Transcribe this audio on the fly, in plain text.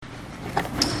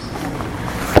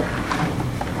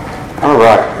All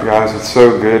right, guys, it's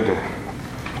so good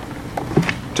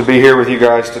to be here with you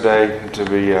guys today, to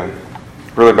be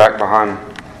really back behind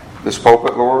this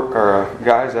pulpit, Lord,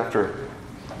 guys, after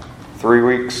 3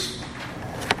 weeks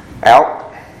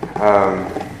out.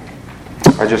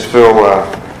 I just feel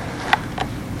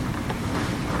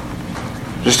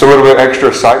just a little bit extra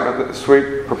excitement this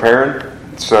week preparing.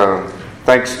 So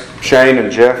thanks Shane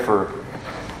and Jeff for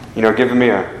giving me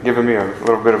a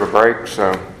little bit of a break.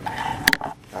 So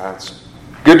it's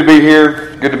good to be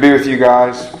here. Good to be with you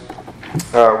guys.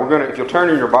 If you'll turn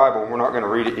in your Bible, we're not going to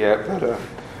read it yet, but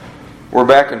we're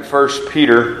back in 1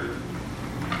 Peter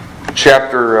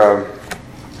chapter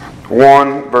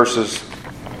 1, verses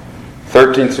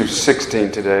 13 through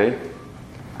 16 today.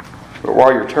 But while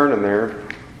I'm turning there,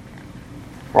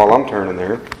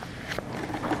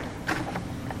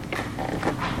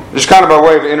 just kind of by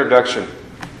way of introduction,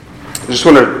 I just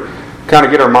want to kind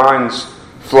of get our minds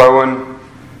flowing,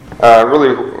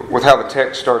 really with how the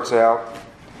text starts out.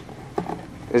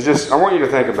 It's just, I want you to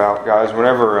think about, guys,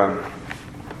 whenever,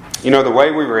 the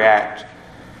way we react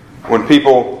when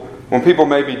people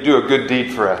maybe do a good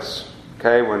deed for us.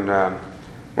 Okay,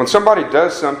 when somebody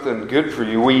does something good for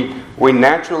you, we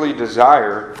naturally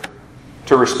desire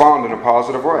to respond in a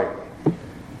positive way.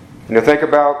 Think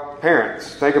about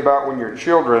parents. Think about when your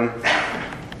children,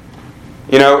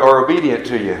 are obedient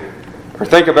to you. Or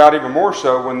think about even more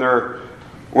so when they're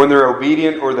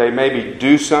obedient, or they maybe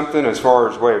do something as far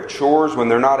as way of chores when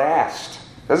they're not asked.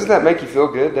 Doesn't that make you feel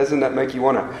good? Doesn't that make you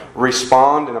want to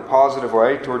respond in a positive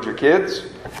way towards your kids?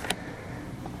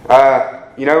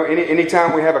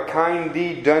 Anytime we have a kind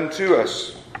deed done to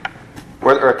us,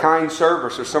 whether a kind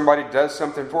service or somebody does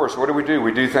something for us, what do?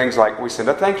 We do things like we send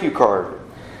a thank you card.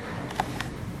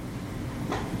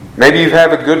 Maybe you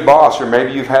have a good boss, or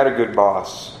maybe you've had a good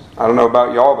boss. I don't know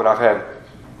about y'all, but I've had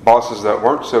bosses that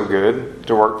weren't so good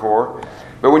to work for.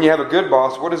 But when you have a good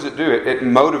boss, what does it do? It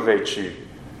motivates you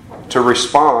to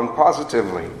respond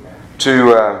positively.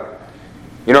 It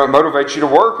motivates you to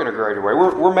work in a greater way.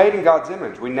 We're made in God's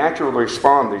image. We naturally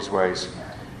respond these ways.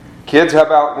 Kids, how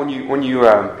about when you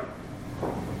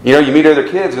meet other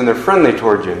kids and they're friendly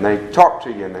toward you and they talk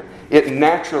to you, and it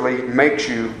naturally makes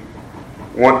you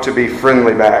want to be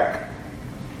friendly back.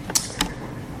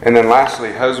 And then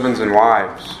lastly, husbands and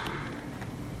wives.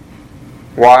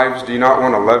 Wives, do you not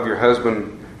want to love your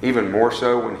husband even more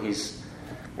so when he's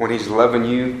loving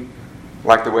you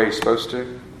like the way he's supposed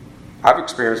to? I've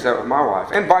experienced that with my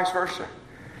wife, and vice versa.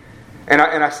 And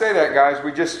I say that, guys,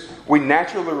 we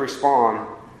naturally respond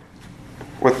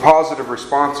with positive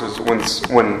responses when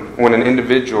an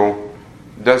individual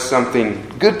does something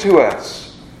good to us.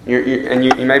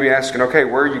 You may be asking, okay,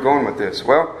 where are you going with this?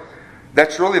 Well,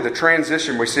 that's really the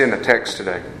transition we see in the text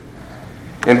today.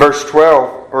 In verse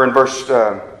 12, or in verse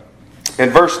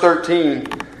 13,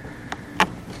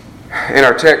 in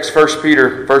our text, 1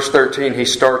 Peter, verse 13, he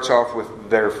starts off with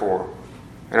therefore.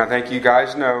 And I think you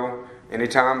guys know,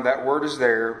 anytime that word is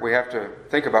there, we have to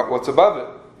think about what's above it.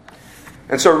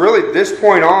 And so really, this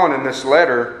point on in this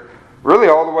letter, really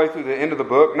all the way through the end of the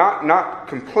book, not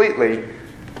completely,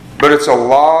 but it's a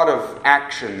lot of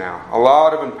action now, a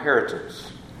lot of imperatives.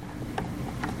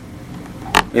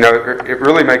 It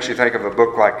really makes you think of a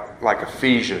book like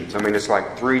Ephesians. I mean, it's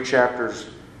like 3 chapters,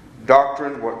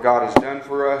 doctrine, what God has done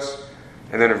for us.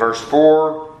 And then in verse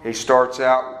 4, he starts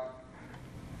out,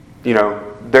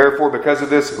 therefore, because of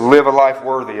this, live a life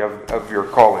worthy of your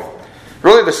calling.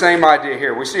 Really the same idea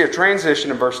here. We see a transition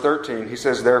in verse 13. He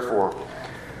says, therefore.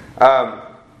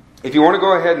 If you want to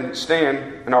go ahead and stand,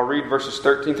 and I'll read verses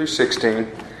 13 through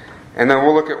 16, and then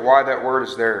we'll look at why that word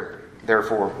is there,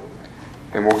 therefore,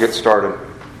 and we'll get started.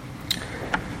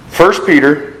 1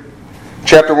 Peter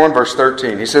chapter 1, verse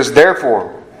 13, he says,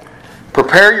 therefore,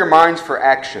 prepare your minds for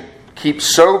action. Keep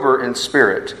sober in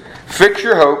spirit. Fix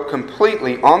your hope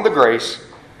completely on the grace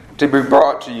to be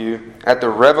brought to you at the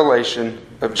revelation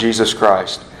of Jesus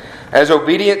Christ. As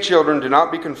obedient children, do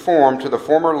not be conformed to the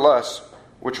former lusts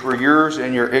which were yours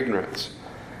in your ignorance.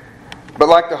 But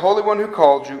like the Holy One who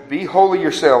called you, be holy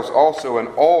yourselves also in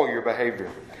all your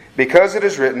behavior. Because it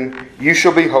is written, you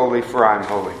shall be holy, for I am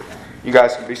holy. You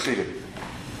guys can be seated.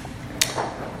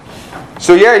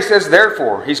 So he says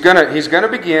therefore. He's gonna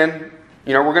begin.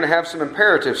 We're going to have some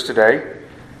imperatives today.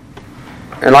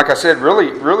 And like I said,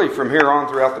 really from here on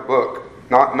throughout the book.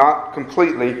 Not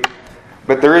completely,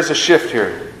 but there is a shift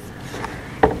here.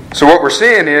 So what we're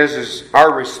seeing is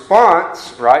our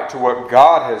response, right, to what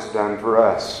God has done for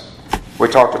us. We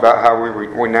talked about how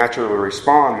we naturally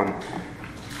respond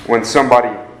when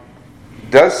somebody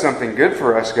does something good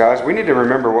for us, guys, we need to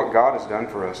remember what God has done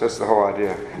for us. That's the whole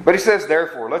idea. But he says,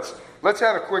 therefore, let's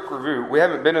have a quick review. We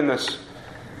haven't been in this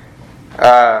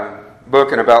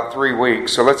book in about 3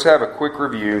 weeks, so let's have a quick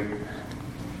review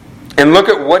and look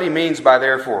at what he means by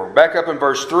therefore. Back up in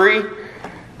verse 3,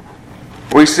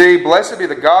 we see, blessed be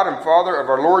the God and Father of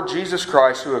our Lord Jesus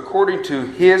Christ, who according to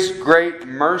His great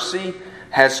mercy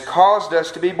has caused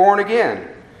us to be born again.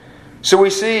 So we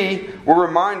see, we're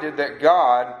reminded that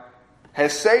God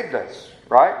has saved us,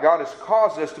 right? God has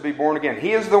caused us to be born again.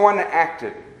 He is the one that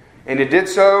acted, and He did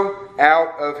so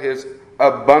out of His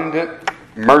abundant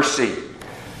mercy,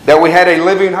 that we had a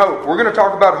living hope. We're going to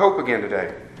talk about hope again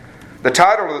today. The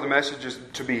title of the message is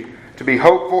to be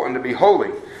hopeful and to be holy.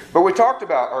 But we talked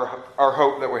about our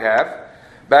hope that we have.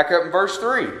 Back up in verse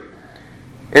 3.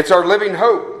 It's our living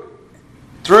hope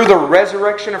through the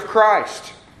resurrection of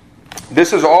Christ.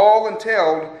 This is all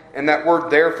entailed in that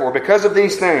word therefore. Because of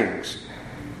these things.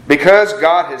 Because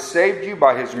God has saved you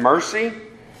by His mercy.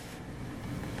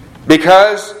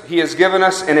 Because He has given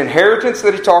us an inheritance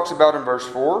that He talks about in verse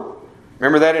 4.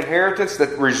 Remember that inheritance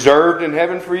that's reserved in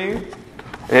heaven for you?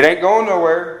 It ain't going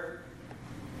nowhere.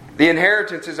 The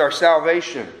inheritance is our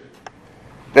salvation.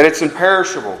 That it's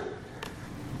imperishable,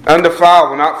 undefiled,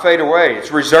 will not fade away.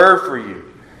 It's reserved for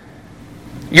you.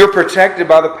 You're protected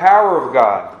by the power of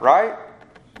God, right?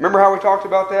 Remember how we talked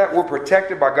about that? We're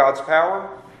protected by God's power.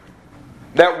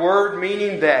 That word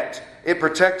meaning that it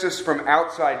protects us from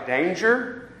outside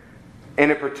danger and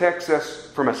it protects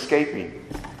us from escaping.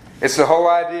 It's the whole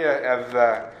idea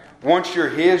of once you're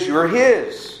His, you're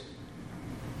His.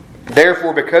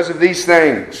 Therefore, because of these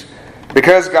things,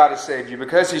 because God has saved you,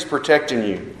 because He's protecting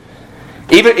you,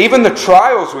 even the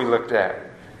trials we looked at,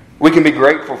 we can be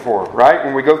grateful for, right?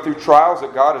 When we go through trials,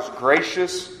 that God is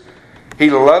gracious. He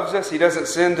loves us. He doesn't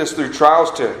send us through trials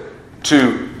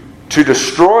to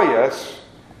destroy us,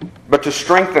 but to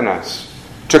strengthen us,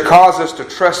 to cause us to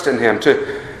trust in Him,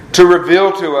 to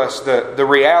reveal to us the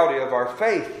reality of our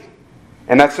faith.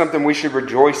 And that's something we should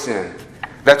rejoice in.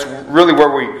 That's really where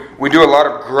we do a lot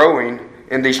of growing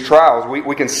in these trials.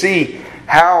 We can see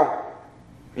how,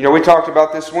 we talked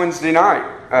about this Wednesday night.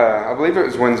 I believe it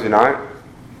was Wednesday night.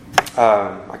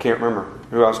 I can't remember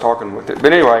who I was talking with it.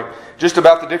 But anyway, just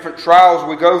about the different trials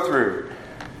we go through.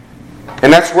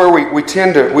 And that's where we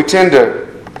tend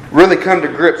to really come to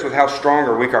grips with how strong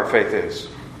or weak our faith is.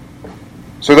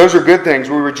 So those are good things.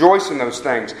 We rejoice in those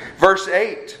things. Verse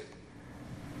 8.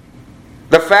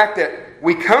 The fact that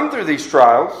we come through these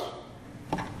trials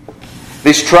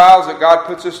that God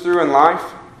puts us through in life,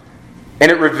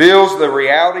 and it reveals the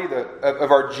reality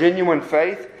of our genuine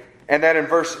faith, and that in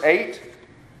verse 8,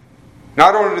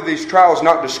 not only do these trials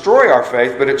not destroy our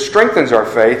faith, but it strengthens our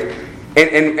faith,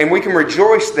 and we can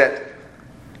rejoice that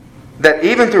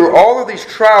even through all of these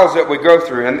trials that we go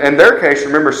through, and in their case,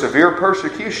 remember, severe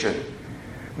persecution,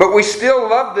 but we still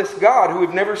love this God who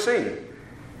we've never seen.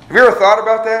 Have you ever thought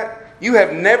about that? You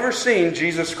have never seen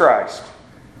Jesus Christ.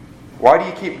 Why do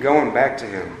you keep going back to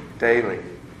Him daily?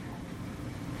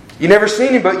 You've never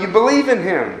seen Him, but you believe in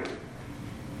Him.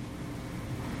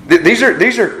 These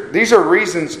are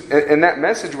reasons in that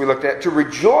message we looked at to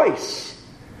rejoice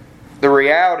the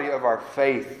reality of our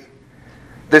faith.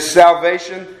 This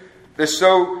salvation, the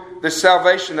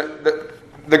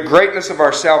greatness of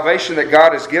our salvation that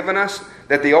God has given us,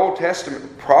 that the Old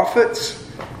Testament prophets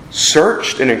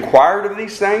searched and inquired of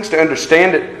these things to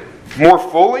understand it more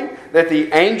fully, that the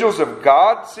angels of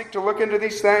God seek to look into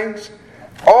these things.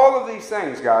 All of these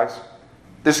things, guys,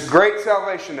 this great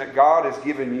salvation that God has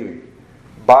given you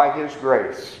by His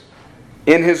grace,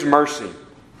 in His mercy,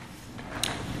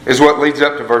 is what leads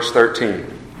up to verse 13.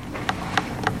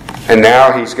 And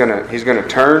now He's going to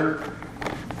turn,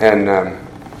 and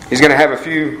He's going to have a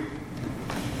few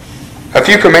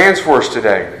commands for us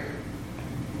today.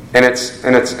 And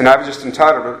I've just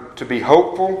entitled it to be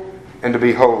hopeful and to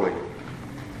be holy.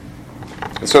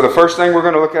 And so the first thing we're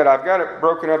going to look at, I've got it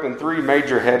broken up in 3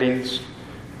 major headings.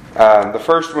 The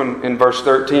first one in verse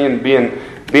 13, being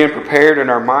prepared in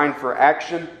our mind for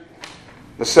action.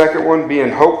 The second one, being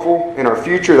hopeful in our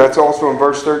future. That's also in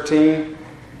verse 13.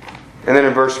 And then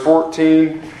in verse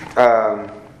 14,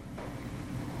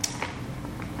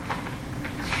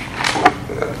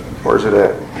 where's it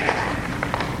at?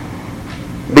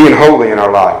 Being holy in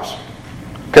our lives.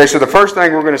 Okay, so the first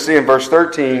thing we're going to see in verse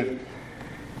 13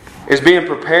 is being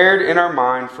prepared in our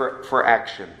mind for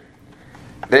action.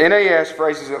 The NAS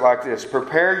phrases it like this: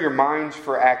 prepare your minds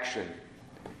for action.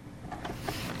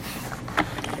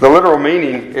 The literal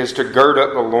meaning is to gird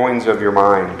up the loins of your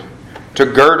mind. To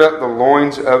gird up the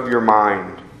loins of your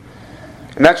mind.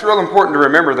 And that's real important to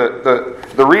remember that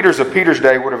the readers of Peter's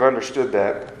day would have understood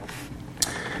that.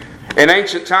 In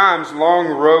ancient times, long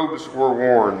robes were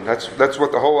worn. That's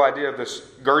what the whole idea of this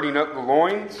girding up the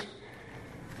loins.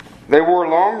 They wore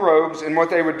long robes, and what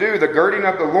they would do, the girding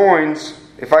up the loins,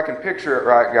 if I can picture it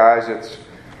right, guys,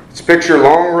 it's picture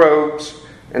long robes,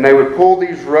 and they would pull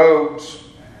these robes,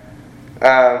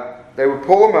 they would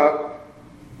pull them up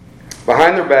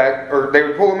behind their back, or they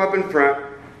would pull them up in front,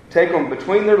 take them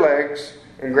between their legs,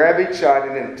 and grab each side,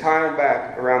 and then tie them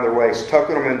back around their waist,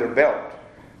 tucking them in their belt.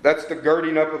 That's the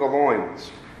girding up of the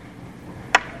loins.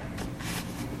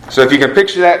 So if you can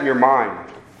picture that in your mind.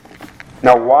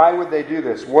 Now, why would they do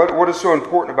this? What is so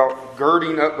important about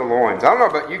girding up the loins? I don't know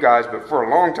about you guys, but for a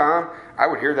long time, I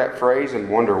would hear that phrase and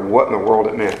wonder what in the world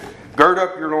it meant. Gird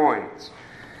up your loins.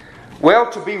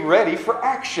 Well, to be ready for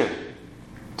action.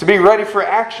 To be ready for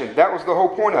action. That was the whole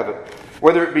point of it.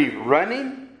 Whether it be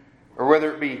running, or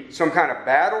whether it be some kind of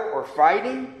battle or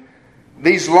fighting,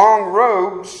 these long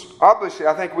robes, obviously,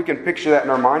 I think we can picture that in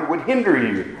our mind, would hinder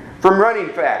you from running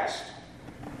fast.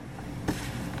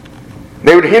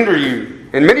 They would hinder you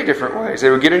in many different ways. They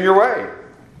would get in your way.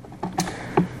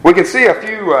 We can see a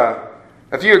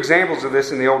few examples of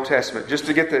this in the Old Testament, just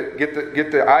to get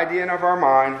the idea in of our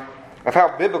mind of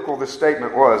how biblical this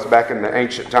statement was back in the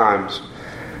ancient times.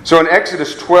 So in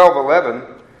Exodus 12:11,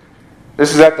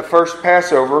 this is at the first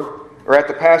Passover, or at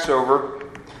the Passover.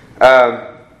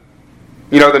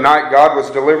 The night God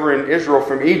was delivering Israel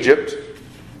from Egypt,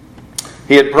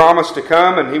 He had promised to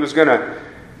come, and He was going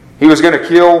to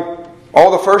kill all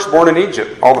the firstborn in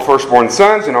Egypt, all the firstborn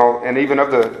sons, and even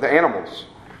of the animals.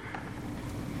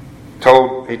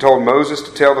 He told Moses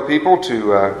to tell the people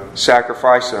to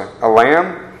sacrifice a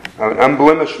lamb, an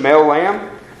unblemished male lamb,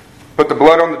 put the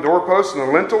blood on the doorposts and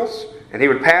the lintels, and he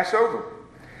would pass over.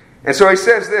 And so he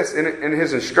says this in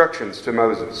his instructions to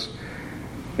Moses.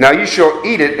 Now you shall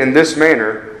eat it in this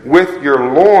manner, with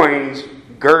your loins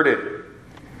girded,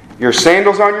 your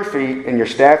sandals on your feet, and your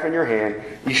staff in your hand.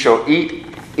 You shall eat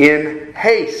in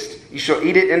haste. You shall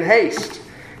eat it in haste.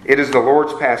 It is the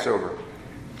Lord's Passover.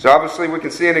 So obviously we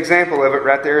can see an example of it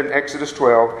right there in Exodus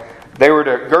 12. They were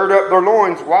to gird up their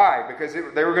loins. Why? Because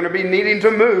they were going to be needing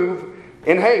to move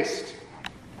in haste.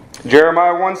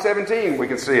 Jeremiah 1:17, we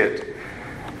can see it.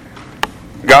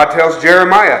 God tells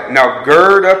Jeremiah, now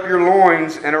gird up your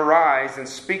loins and arise and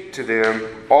speak to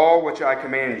them all which I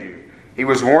command you. He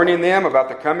was warning them about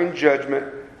the coming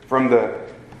judgment from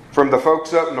the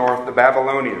folks up north, the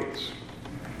Babylonians.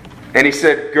 And he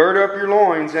said, gird up your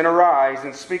loins and arise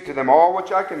and speak to them all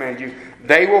which I command you.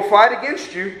 They will fight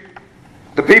against you.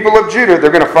 The people of Judah, they're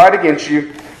going to fight against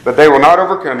you, but they will not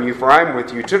overcome you, for I am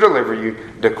with you to deliver you,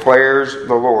 declares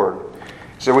the Lord.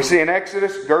 So we see in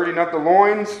Exodus, girding up the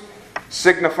loins,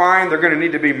 signifying they're going to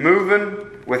need to be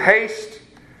moving with haste.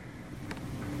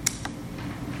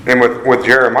 And with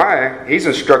Jeremiah, he's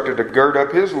instructed to gird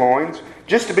up his loins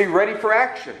just to be ready for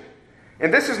action.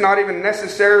 And this is not even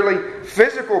necessarily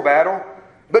physical battle,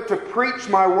 but to preach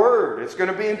my word. It's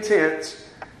going to be intense.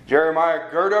 Jeremiah,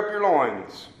 gird up your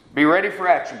loins. Be ready for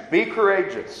action. Be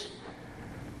courageous.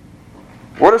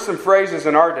 What are some phrases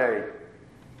in our day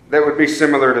that would be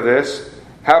similar to this?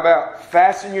 How about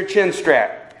fasten your chin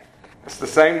strap? It's the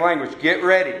same language. Get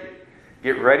ready.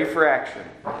 Get ready for action.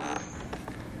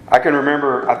 I can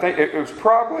remember, I think it was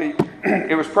probably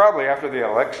after the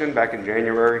election back in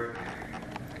January.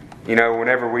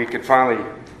 Whenever we could finally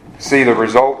see the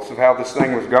results of how this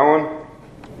thing was going.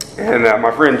 And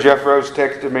my friend Jeff Rose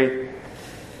texted me.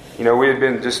 We had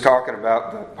been just talking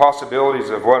about the possibilities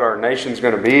of what our nation's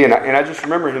going to be. And I just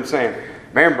remember him saying,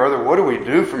 man, brother, what do we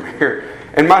do from here?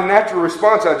 And my natural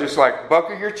response, I just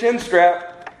buckle your chin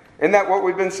strap. Isn't that what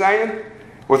we've been saying?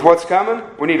 With what's coming,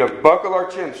 we need to buckle our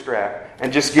chin strap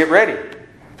and just get ready.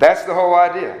 That's the whole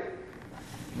idea.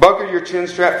 Buckle your chin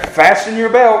strap, fasten your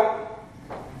belt,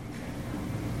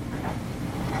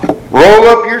 roll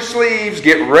up your sleeves,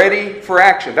 get ready for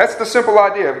action. That's the simple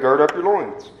idea of gird up your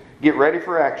loins. Get ready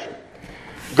for action.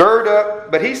 Gird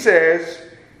up, but he says,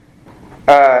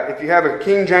 if you have a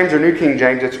King James or New King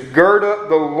James, it's gird up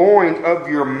the loins of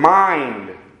your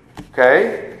mind.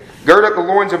 Okay? Gird up the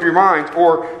loins of your minds,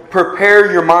 or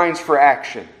prepare your minds for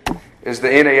action, is the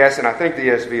NAS, and I think the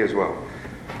ESV as well.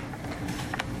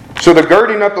 So the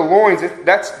girding up the loins,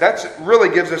 that's really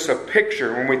gives us a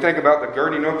picture when we think about the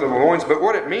girding up the loins. But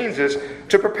what it means is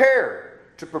to prepare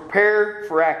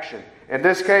for action. In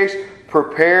this case,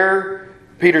 prepare,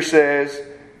 Peter says,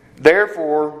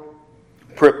 therefore,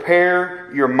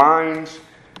 prepare your minds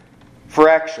for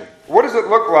action. What does it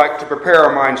look like to prepare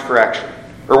our minds for action?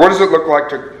 Or what does it look like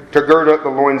to gird up the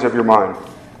loins of your mind?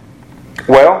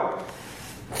 Well,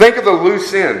 Think of the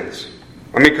loose ends.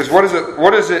 I mean, because what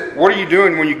are you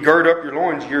doing when you gird up your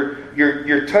loins?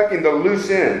 You're tucking the loose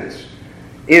ends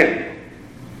in,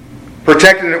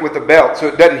 protecting it with a belt so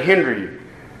it doesn't hinder you.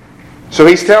 So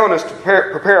he's telling us to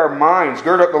prepare our minds,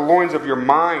 gird up the loins of your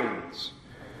minds.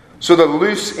 So the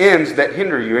loose ends that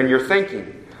hinder you in your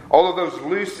thinking, all of those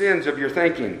loose ends of your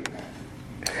thinking.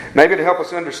 Maybe to help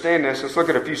us understand this, let's look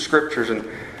at a few scriptures,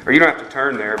 or you don't have to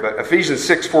turn there, but Ephesians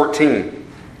 6:14.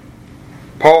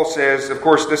 Paul says, of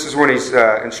course, this is when he's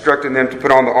instructing them to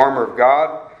put on the armor of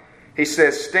God. He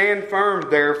says, "Stand firm,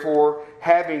 therefore,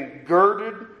 having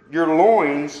girded your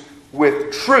loins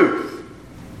with truth."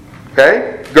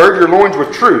 Okay? Gird your loins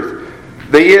with truth.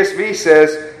 The ESV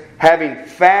says, "having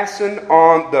fastened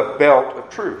on the belt of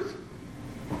truth."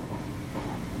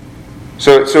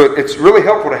 So it's really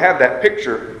helpful to have that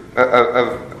picture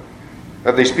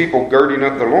of these people girding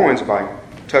up their loins by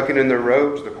tucking in their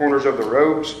robes, the corners of the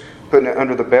robes, putting it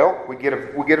under the belt. We get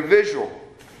a visual.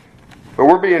 But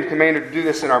we're being commanded to do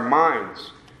this in our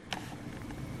minds.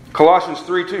 Colossians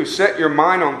 3:2, "Set your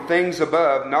mind on things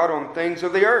above, not on things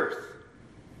of the earth."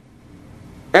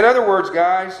 In other words,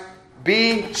 guys,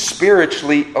 be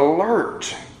spiritually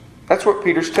alert. That's what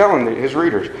Peter's telling his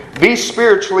readers. Be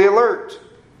spiritually alert.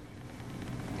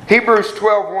 Hebrews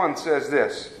 12:1 says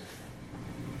this.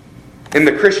 In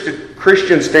the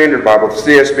Christian Standard Bible, the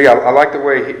CSB, I like the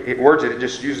way it words it. It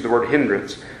just uses the word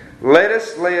hindrance. "Let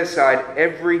us lay aside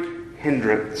every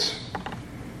hindrance."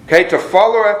 Okay, to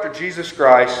follow after Jesus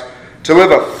Christ, to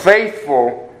live a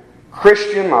faithful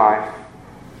Christian life,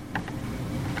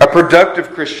 a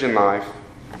productive Christian life,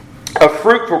 a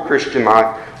fruitful Christian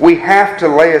life, we have to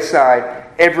lay aside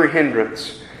every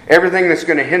hindrance, everything that's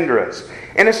going to hinder us.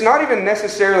 And it's not even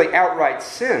necessarily outright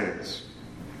sins,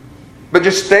 but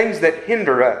just things that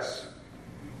hinder us.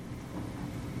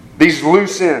 These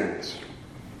loose ends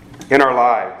in our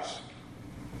lives.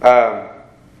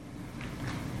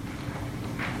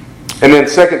 And then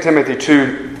 2 Timothy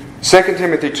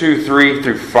 2, 3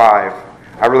 through 5,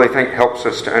 I really think helps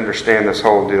us to understand this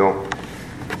whole deal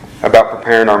about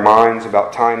preparing our minds,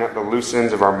 about tying up the loose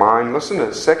ends of our mind. Listen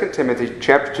to 2 Timothy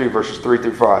chapter 2, verses 3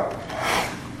 through 5.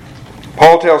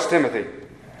 Paul tells Timothy,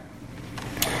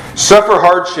 "Suffer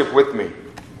hardship with me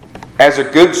as a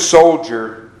good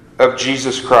soldier of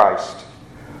Jesus Christ.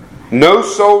 No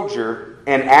soldier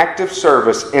in active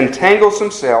service entangles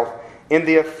himself in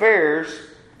the affairs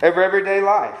of everyday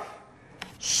life,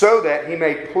 so that he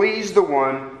may please the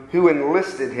one who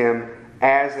enlisted him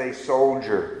as a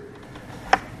soldier."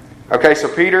 Okay, so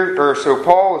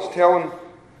Paul is telling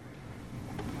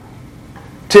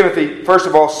Timothy, first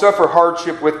of all, suffer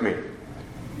hardship with me.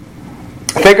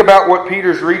 Think about what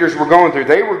Peter's readers were going through.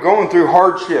 They were going through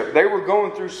hardship. They were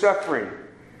going through suffering.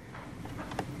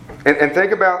 And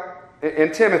think about,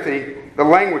 in Timothy, the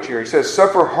language here. He says,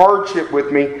 "Suffer hardship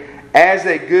with me as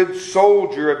a good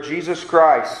soldier of Jesus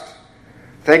Christ."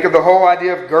 Think of the whole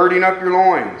idea of girding up your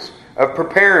loins, of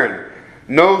preparing.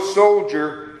 No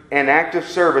soldier in active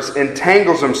service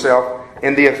entangles himself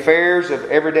in the affairs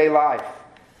of everyday life.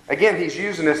 Again, he's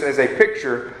using this as a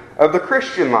picture of the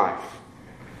Christian life.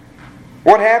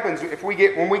 What happens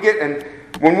when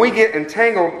we get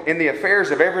entangled in the affairs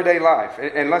of everyday life?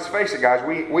 And let's face it, guys,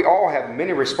 we all have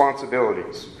many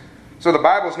responsibilities. So the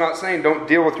Bible's not saying don't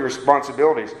deal with your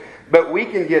responsibilities, but we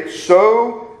can get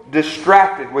so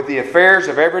distracted with the affairs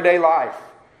of everyday life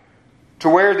to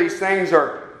where these things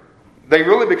they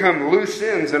really become loose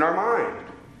ends in our mind.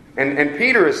 And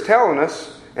Peter is telling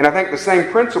us, and I think the same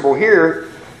principle here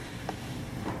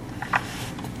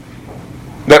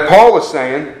that Paul is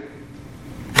saying,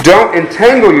 don't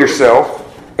entangle yourself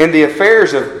in the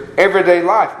affairs of everyday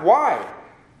life. Why?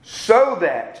 So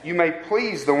that you may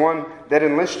please the one that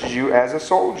enlisted you as a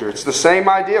soldier. It's the same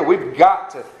idea. We've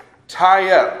got to tie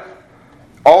up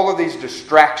all of these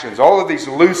distractions, all of these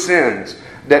loose ends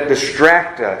that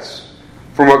distract us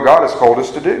from what God has called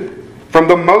us to do, from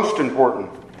the most important.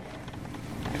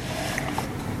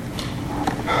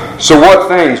 So what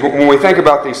things, when we think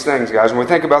about these things, guys, when we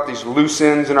think about these loose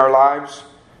ends in our lives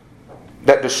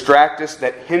that distract us,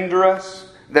 that hinder us,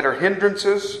 that are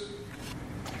hindrances,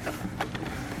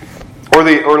 or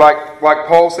like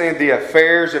Paul saying, the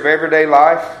affairs of everyday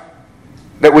life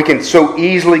that we can so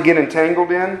easily get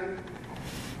entangled in,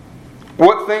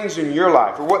 what things in your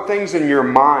life, or what things in your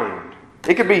mind,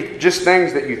 it could be just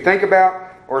things that you think about,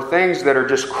 or things that are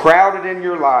just crowded in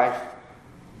your life.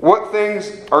 What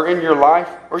things are in your life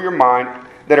or your mind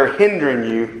that are hindering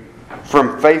you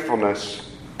from faithfulness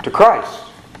to Christ?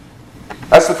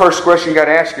 That's the first question you got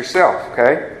to ask yourself,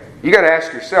 okay? You got to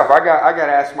ask yourself. I got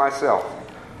to ask myself.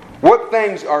 What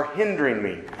things are hindering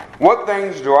me? What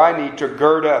things do I need to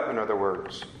gird up, in other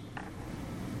words?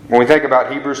 When we think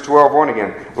about Hebrews 12:1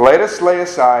 again, let us lay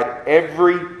aside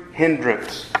every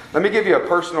hindrance. Let me give you a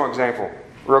personal example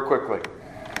real quickly.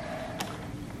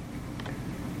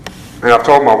 And I've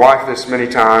told my wife this many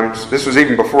times. This was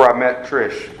even before I met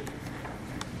Trish.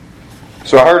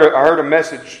 So I heard a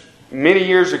message many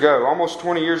years ago, almost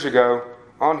 20 years ago,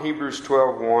 on Hebrews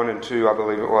 12:1 and 2, I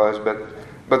believe it was.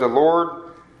 But the Lord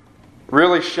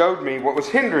really showed me what was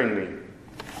hindering me.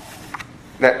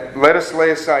 That let us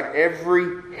lay aside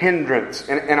every hindrance.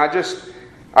 And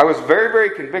I was very,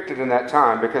 very convicted in that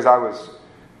time because that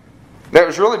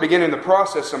was really beginning the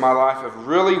process of my life of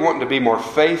really wanting to be more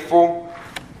faithful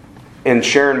in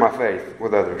sharing my faith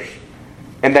with others.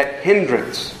 And that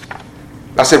hindrance,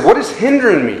 I said, what is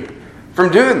hindering me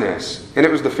from doing this? And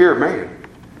it was the fear of man.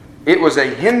 It was a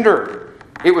hinder.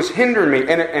 It was hindering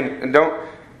me.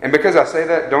 And because I say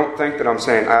that, don't think that I'm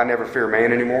saying I never fear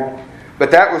man anymore. But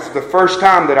that was the first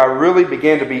time that I really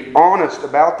began to be honest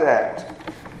about that.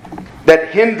 That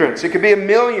hindrance. It could be a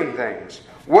million things.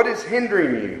 What is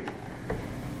hindering you?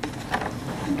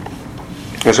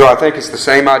 And so I think it's the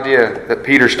same idea that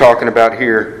Peter's talking about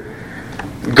here.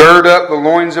 Gird up the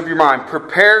loins of your mind.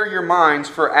 Prepare your minds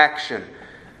for action.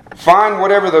 Find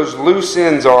whatever those loose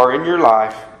ends are in your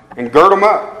life and gird them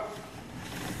up.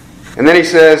 And then he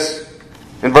says,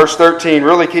 in verse 13,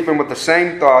 really keeping with the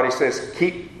same thought, he says,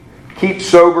 keep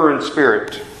sober in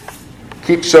spirit.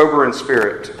 Keep sober in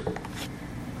spirit.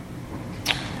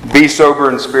 Be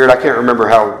sober in spirit. I can't remember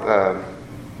how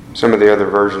some of the other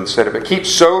versions said it, but keep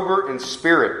sober in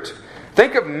spirit.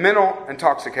 Think of mental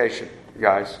intoxication,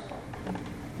 guys.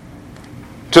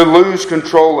 To lose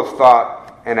control of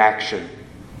thought and action.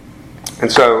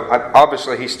 And so,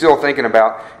 obviously, he's still thinking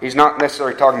about, he's not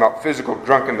necessarily talking about physical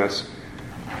drunkenness,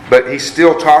 but he's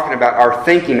still talking about our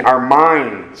thinking, our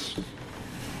minds.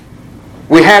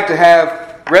 We have to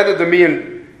have, rather than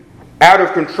being out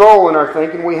of control in our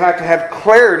thinking, we have to have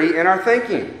clarity in our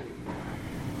thinking.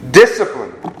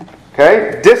 Discipline.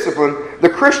 Okay? Discipline. The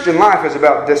Christian life is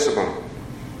about discipline.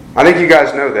 I think you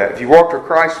guys know that. If you walk with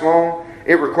Christ long,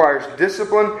 it requires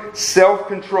discipline,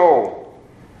 self-control.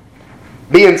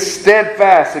 Being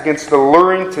steadfast against the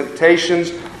luring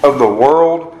temptations of the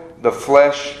world, the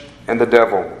flesh, and the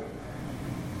devil.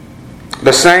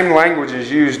 The same language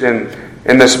is used in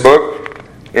this book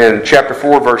in chapter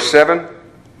 4, verse 7.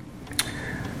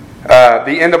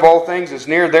 The end of all things is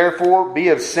near, therefore be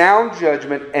of sound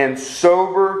judgment and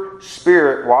sober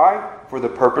spirit. Why? For the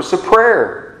purpose of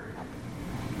prayer.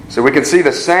 So we can see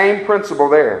the same principle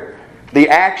there. The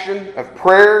action of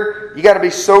prayer, you got to be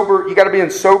sober, you got to be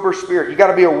in sober spirit. You got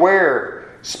to be aware,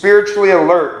 spiritually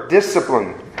alert,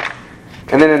 disciplined.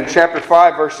 And then in chapter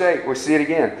 5, verse 8, we see it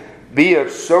again. Be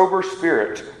of sober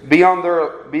spirit. Be on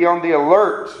the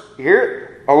alert. You hear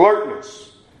it?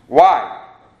 Alertness. Why?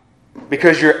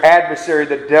 Because your adversary,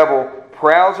 the devil,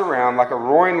 prowls around like a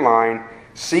roaring lion,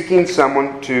 seeking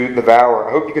someone to devour.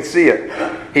 I hope you can see it.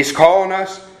 He's calling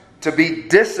us to be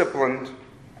disciplined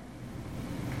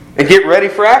and get ready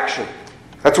for action.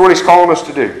 That's what he's calling us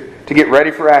to do, to get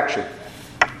ready for action.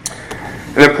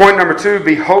 And then point number 2,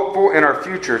 be hopeful in our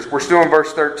futures. We're still in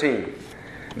verse 13.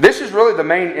 This is really the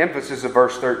main emphasis of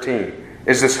verse 13,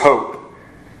 is this hope.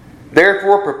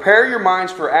 Therefore, prepare your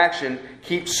minds for action.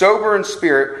 Keep sober in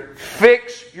spirit.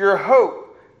 Fix your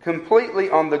hope completely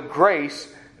on the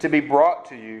grace to be brought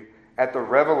to you at the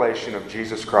revelation of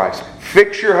Jesus Christ.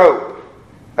 Fix your hope.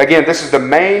 Again, this is the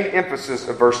main emphasis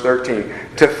of verse 13.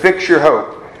 To fix your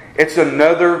hope. It's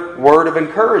another word of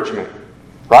encouragement.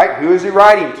 Right? Who is he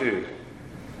writing to?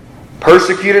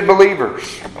 Persecuted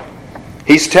believers.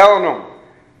 He's telling them,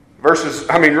 verse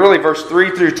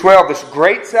 3 through 12, this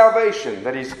great salvation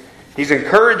that he's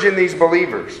encouraging these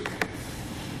believers.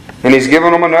 And he's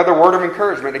giving them another word of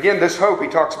encouragement. Again, this hope, he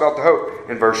talks about the hope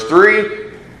in verse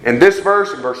 3, in this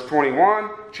verse, in verse 21,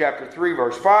 chapter 3,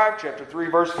 verse 5, chapter 3,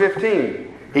 verse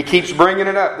 15. He keeps bringing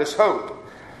it up, this hope.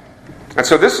 And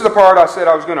so this is the part I said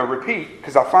I was going to repeat,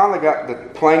 because I finally got the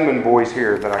Plangman boys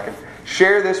here that I can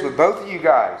share this with both of you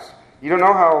guys. You don't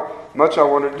know how much I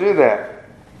wanted to do that.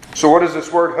 So what does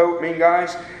this word hope mean,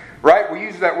 guys? Right? We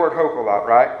use that word hope a lot,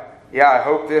 right? Yeah, I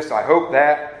hope this, I hope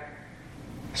that.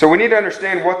 So we need to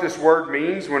understand what this word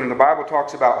means when the Bible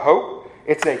talks about hope.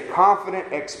 It's a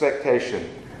confident expectation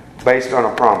based on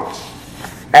a promise,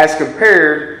 as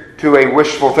compared to a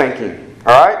wishful thinking.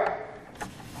 Alright?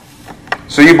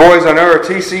 So you boys, I know, are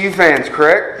TCU fans,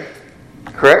 correct?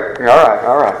 Correct?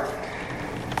 Alright.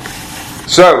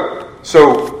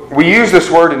 So we use this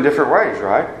word in different ways,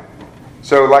 right?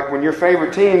 So like when your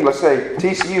favorite team, let's say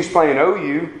TCU is playing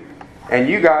OU, and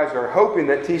you guys are hoping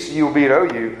that TCU will beat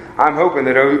OU, I'm hoping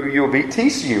that OU will beat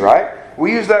TCU, right?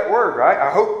 We use that word, right?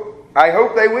 I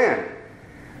hope they win.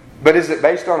 But is it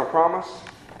based on a promise?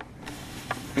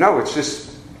 No,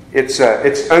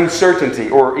 it's uncertainty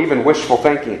or even wishful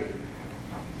thinking.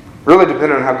 Really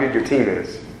depending on how good your team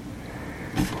is.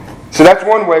 So that's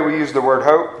one way we use the word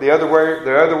hope. The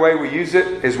other way we use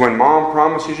it is when mom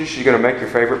promises you she's going to make your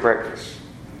favorite breakfast.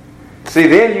 See,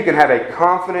 then you can have a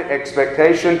confident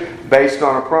expectation based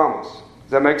on a promise.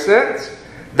 Does that make sense?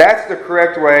 That's the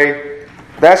correct way.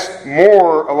 That's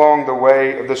more along the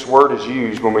way this word is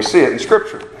used when we see it in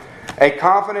Scripture. A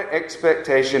confident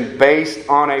expectation based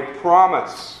on a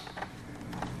promise.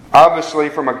 Obviously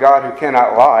from a God who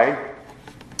cannot lie.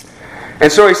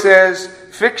 And so he says,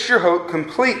 fix your hope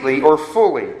completely or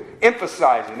fully.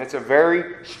 Emphasizing it's a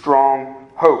very strong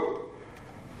hope.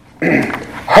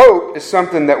 Hope is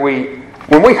something that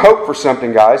when we hope for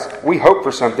something, guys, we hope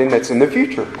for something that's in the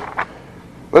future.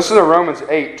 Listen to Romans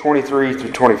 8, 23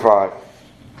 through 25.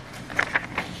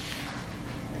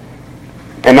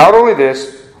 And not only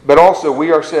this, but also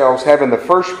we ourselves, having the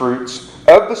first fruits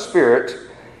of the Spirit,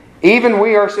 even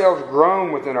we ourselves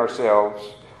groan within ourselves,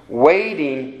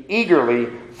 waiting eagerly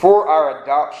for our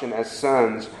adoption as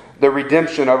sons, the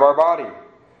redemption of our body.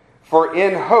 For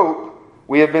in hope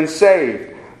we have been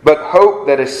saved. But hope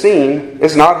that is seen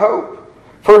is not hope.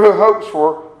 For who hopes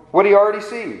for what he already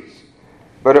sees?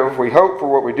 But if we hope for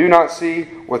what we do not see,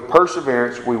 with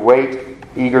perseverance we wait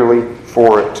eagerly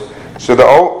for it. So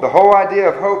the whole idea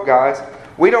of hope, guys,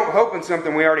 we don't hope in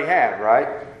something we already have, right?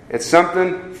 It's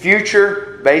something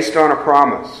future based on a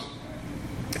promise.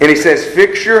 And he says,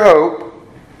 fix your hope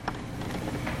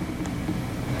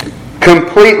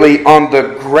completely on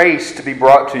the grace to be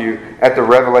brought to you at the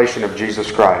revelation of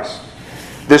Jesus Christ.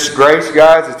 This grace,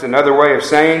 guys, it's another way of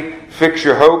saying fix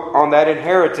your hope on that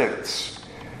inheritance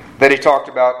that he talked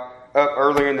about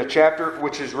earlier in the chapter,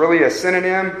 which is really a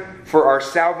synonym for our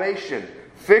salvation.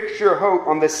 Fix your hope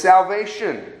on the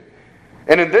salvation.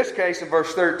 And in this case, in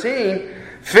verse 13,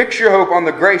 fix your hope on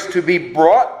the grace to be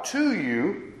brought to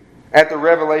you at the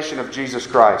revelation of Jesus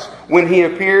Christ. When He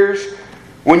appears,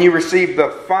 when you receive the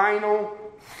final,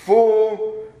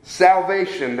 full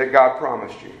salvation that God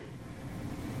promised you.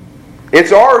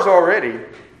 It's ours already.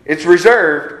 It's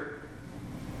reserved.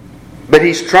 But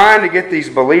He's trying to get these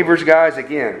believers, guys,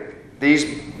 again.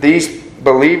 These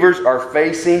believers are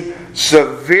facing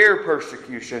severe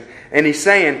persecution. And He's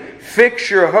saying, fix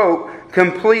your hope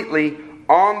completely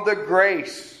on the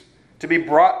grace to be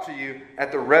brought to you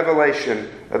at the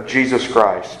revelation of Jesus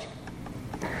Christ.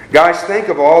 Guys, think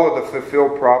of all of the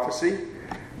fulfilled prophecy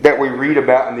that we read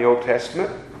about in the Old Testament,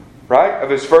 right? Of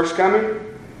His first coming.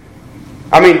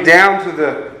 I mean, down to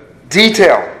the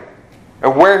detail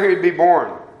of where He'd be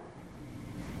born,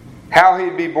 how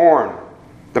He'd be born,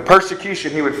 the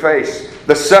persecution He would face,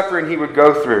 the suffering He would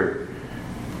go through,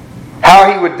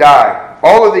 how He would die,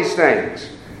 all of these things.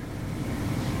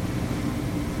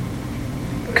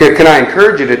 Can I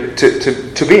encourage you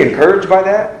to be encouraged by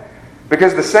that?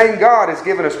 Because the same God has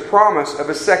given us promise of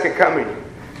His second coming.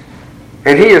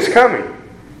 And He is coming.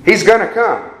 He's going to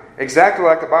come. Exactly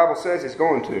like the Bible says He's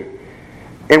going to.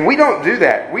 And we don't do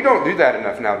that. We don't do that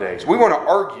enough nowadays. We want to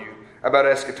argue about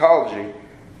eschatology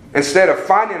instead of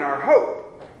finding our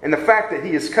hope in the fact that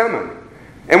He is coming.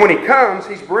 And when He comes,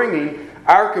 He's bringing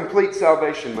our complete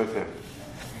salvation with Him.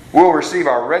 We'll receive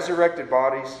our resurrected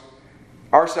bodies.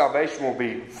 Our salvation will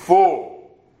be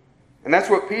full. And that's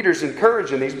what Peter's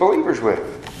encouraging these believers with.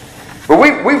 But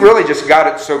we've really just got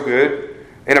it so good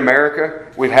in America.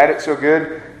 We've had it so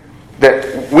good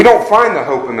that we don't find the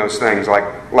hope in those things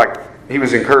like he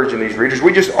was encouraging these readers.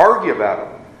 We just argue about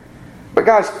it. But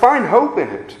guys, find hope in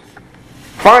it.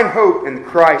 Find hope in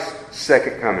Christ's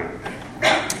second coming.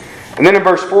 And then in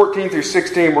verse 14 through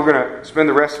 16, we're going to spend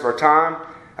the rest of our time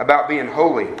about being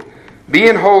holy.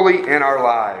 Being holy in our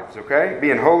lives, okay?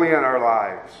 Being holy in our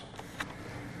lives.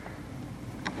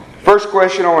 First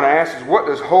question I want to ask is, what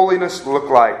does holiness look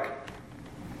like?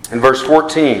 In verse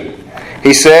 14,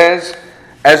 he says,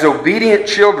 as obedient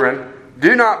children,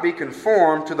 do not be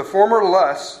conformed to the former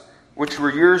lusts which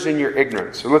were yours in your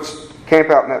ignorance. So let's camp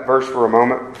out in that verse for a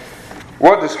moment.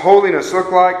 What does holiness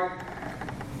look like?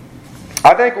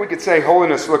 I think we could say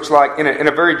holiness looks like, in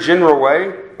a very general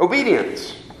way,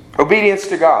 obedience. Obedience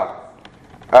to God.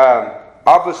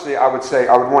 Obviously, I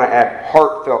would want to add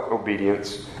heartfelt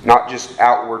obedience, not just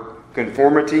outward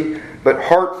conformity, but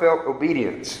heartfelt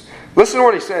obedience. Listen to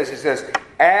what he says. He says,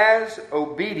 as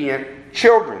obedient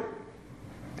children.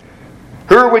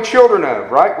 Who are we children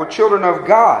of, right? We're children of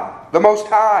God, the Most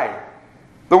High,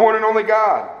 the one and only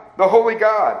God, the Holy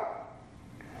God.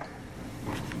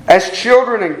 As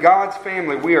children in God's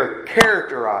family, we are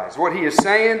characterized, what he is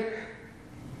saying,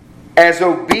 as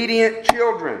obedient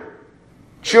children.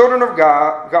 Children of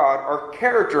God are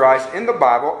characterized in the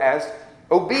Bible as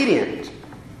obedient.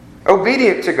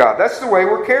 Obedient to God. That's the way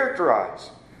we're characterized.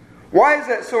 Why is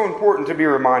that so important to be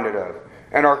reminded of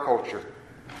in our culture?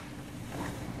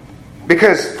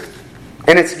 Because,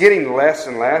 and it's getting less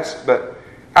and less, but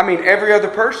every other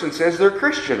person says they're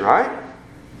Christian, right?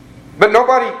 But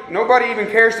nobody even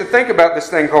cares to think about this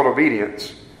thing called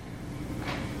obedience.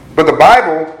 But the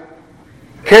Bible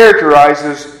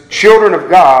characterizes children of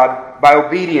God by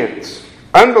obedience.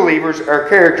 Unbelievers are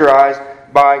characterized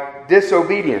by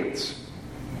disobedience.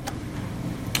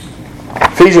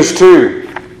 Ephesians 2,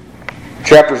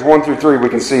 chapters 1 through 3, we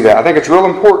can see that. I think it's real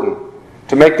important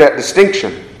to make that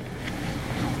distinction.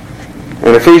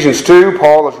 In Ephesians 2,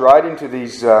 Paul is writing to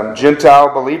these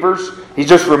Gentile believers. He's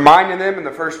just reminding them in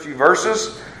the first few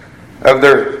verses of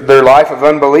their life of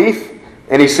unbelief.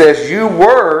 And he says, "You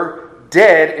were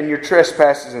dead in your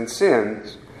trespasses and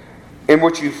sins, in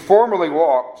which you formerly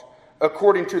walked,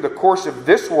 according to the course of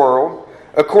this world,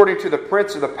 according to the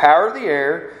prince of the power of the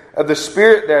air, of the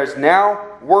spirit that is now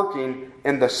working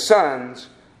in the sons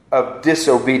of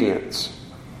disobedience."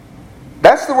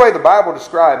 That's the way the Bible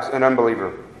describes an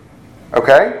unbeliever.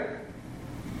 Okay?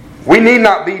 We need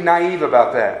not be naive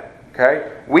about that. Okay?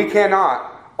 We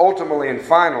cannot ultimately and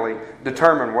finally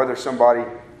determine whether somebody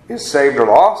is saved or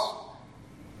lost.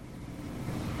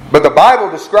 But the Bible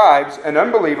describes an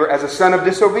unbeliever as a son of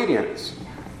disobedience.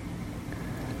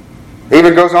 It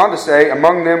even goes on to say,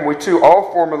 "Among them we too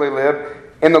all formerly lived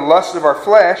in the lust of our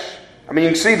flesh." You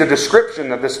can see the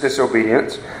description of this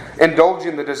disobedience.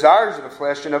 "Indulging the desires of the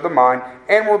flesh and of the mind,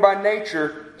 and were by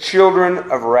nature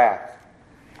children of wrath."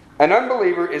 An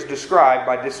unbeliever is described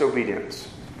by disobedience.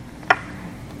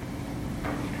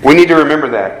 We need to remember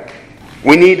that.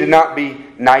 We need to not be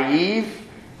naive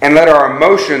and let our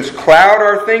emotions cloud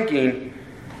our thinking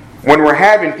when we're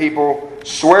having people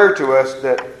swear to us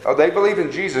that, they believe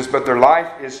in Jesus, but their life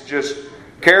is just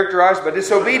characterized by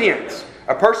disobedience.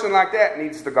 A person like that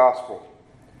needs the gospel.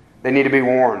 They need to be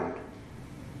warned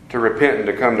to repent and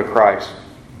to come to Christ.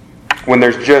 When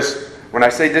I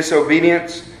say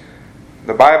disobedience,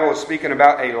 the Bible is speaking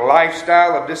about a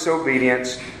lifestyle of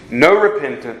disobedience, no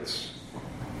repentance,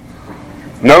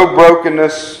 no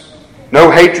brokenness,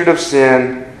 no hatred of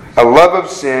sin, a love of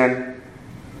sin,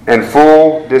 and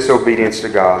full disobedience to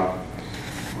God.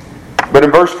 But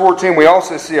in verse 14, we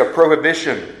also see a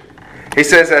prohibition. He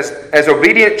says, as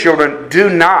obedient children, do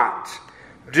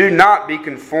not be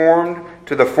conformed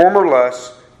to the former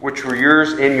lusts which were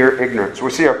yours in your ignorance.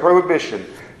 We see a prohibition.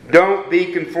 Don't be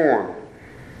conformed.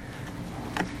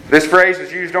 This phrase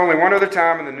is used only one other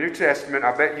time in the New Testament.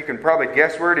 I bet you can probably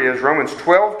guess where it is. Romans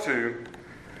 12:2.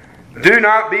 "Do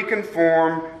not be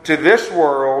conformed to this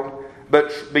world,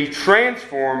 but be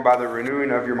transformed by the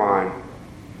renewing of your mind."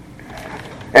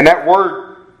 And that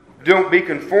word, "don't be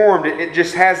conformed," it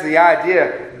just has the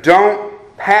idea, don't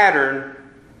pattern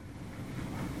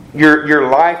your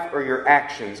life or your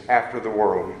actions after the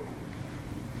world.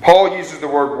 Paul uses the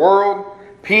word world.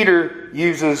 Peter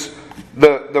uses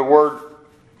the word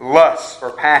lusts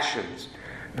or passions.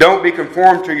 Don't be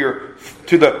conformed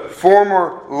to the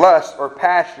former lusts or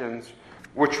passions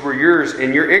which were yours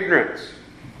in your ignorance.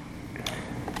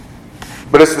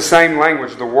 But it's the same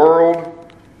language. The world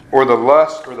or the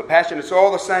lust or the passion, it's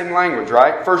all the same language,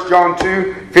 right? 1 John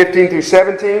 2:15 through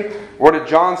 17. What did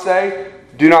John say?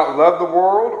 "Do not love the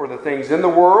world or the things in the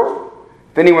world.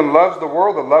 If anyone loves the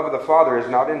world, the love of the Father is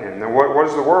not in him." Now what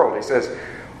is the world? He says,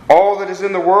 "All that is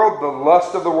in the world, the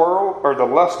lust of the world, or the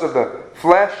lust of the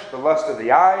flesh, the lust of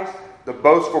the eyes, the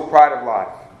boastful pride of life,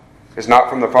 is not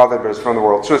from the Father, but is from the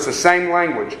world." So it's the same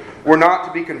language. We're not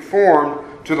to be conformed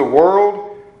to the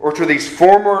world or to these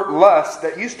former lusts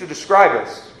that used to describe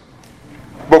us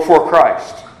before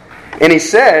Christ. And he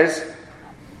says,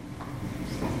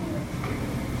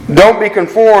 don't be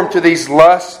conformed to these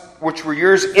lusts which were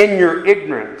yours in your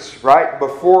ignorance, right?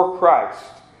 Before Christ.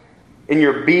 In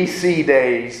your BC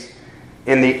days,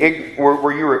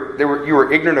 where you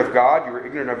were ignorant of God, you were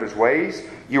ignorant of His ways,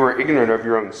 you were ignorant of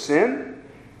your own sin.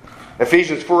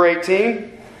 Ephesians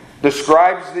 4:18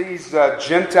 describes these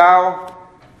Gentile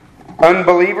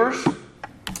unbelievers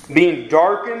being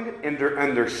darkened in their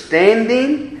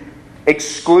understanding,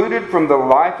 excluded from the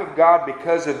life of God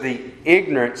because of the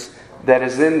ignorance that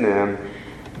is in them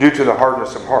due to the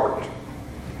hardness of heart.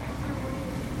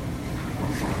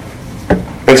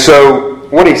 And so,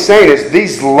 what he's saying is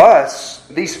these lusts,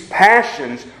 these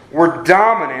passions, were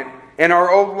dominant in our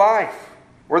old life.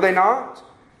 Were they not?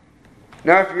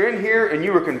 Now, if you're in here and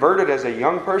you were converted as a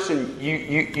young person,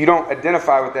 you don't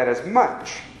identify with that as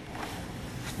much.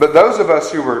 But those of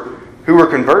us who were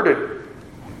converted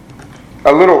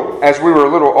as we were a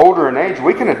little older in age,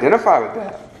 we can identify with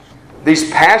that. These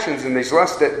passions and these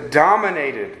lusts that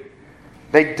dominated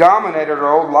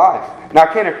our old life. Now,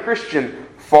 can a Christian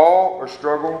fall or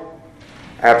struggle?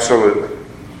 Absolutely.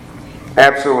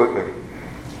 Absolutely.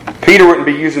 Peter wouldn't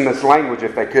be using this language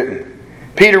if they couldn't.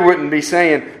 Peter wouldn't be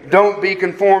saying, don't be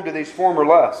conformed to these former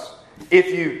lusts,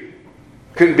 if you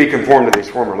couldn't be conformed to these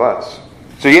former lusts.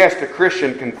 So yes, the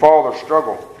Christian can fall or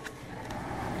struggle.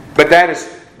 But that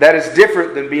is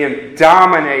different than being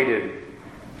dominated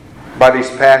by these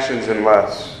passions and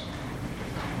lusts.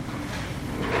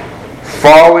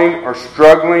 Falling or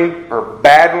struggling or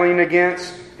battling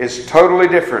against is totally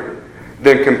different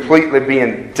than completely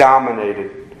being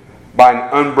dominated by an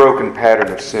unbroken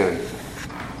pattern of sin.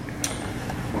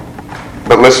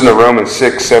 But listen to Romans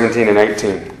 6, 17 and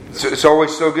 18. It's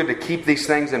always so good to keep these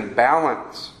things in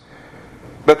balance.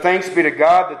 But thanks be to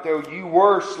God that though you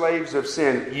were slaves of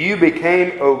sin, you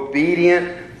became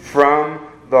obedient from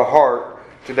the heart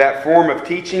to that form of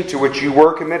teaching to which you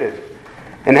were committed.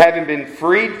 And having been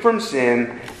freed from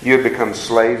sin, you have become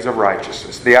slaves of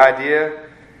righteousness. The idea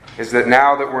is that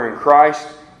now that we're in Christ,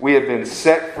 we have been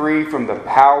set free from the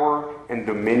power and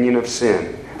dominion of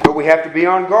sin. But we have to be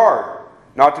on guard,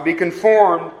 not to be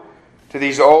conformed to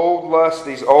these old lusts,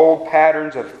 these old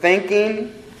patterns of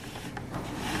thinking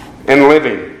and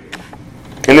living.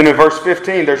 And then in verse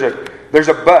 15, there's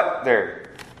a but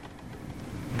there.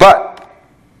 But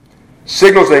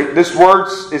this word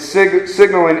is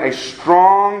signaling a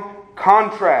strong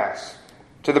contrast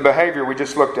to the behavior we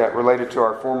just looked at related to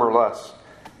our former lusts.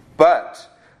 But,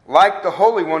 like the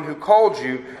Holy One who called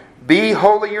you, be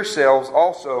holy yourselves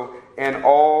also in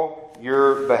all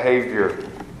your behavior.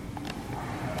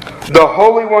 The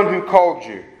Holy One who called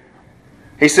you.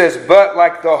 He says, but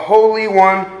like the Holy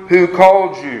One who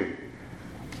called you.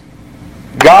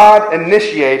 God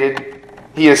initiated,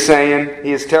 he is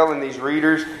telling these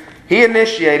readers, He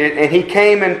initiated and He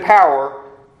came in power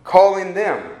calling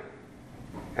them.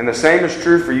 And the same is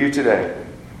true for you today.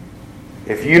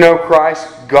 If you know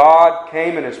Christ, God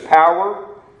came in His power.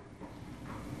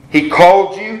 He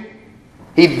called you.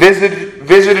 He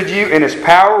visited you in His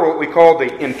power, what we call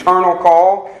the internal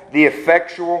call, the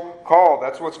effectual call.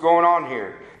 That's what's going on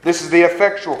here. This is the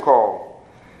effectual call.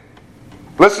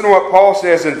 Listen to what Paul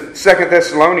says in 2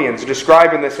 Thessalonians,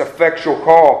 describing this effectual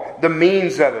call, the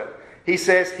means of it. He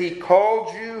says, He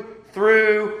called you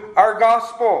through our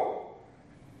gospel.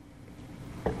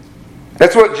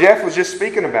 That's what Jeff was just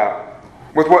speaking about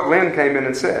with what Lynn came in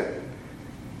and said.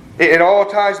 It all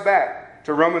ties back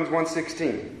to Romans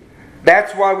 1:16.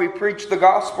 That's why we preach the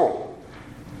gospel.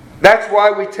 That's why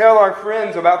we tell our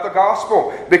friends about the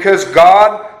gospel. Because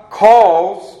God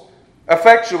calls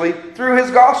effectually through His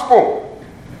gospel.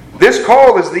 This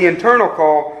call is the internal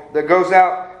call that goes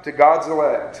out to God's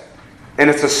elect. And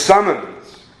it's a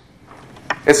summons.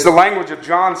 It's the language of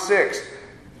John 6,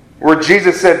 where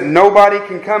Jesus said, nobody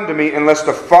can come to me unless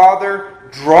the Father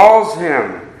draws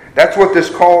him. That's what this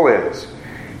call is.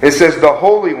 It says, the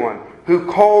Holy One who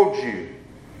called you.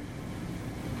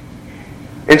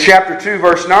 In chapter 2,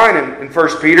 verse 9 in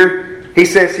 1 Peter, he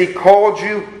says He called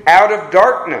you out of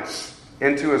darkness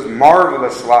into His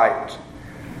marvelous light.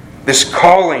 This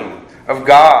calling of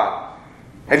God.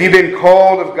 Have you been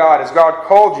called of God? Has God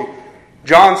called you?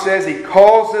 John says He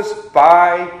calls us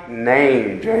by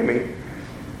name, Jamie.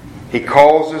 He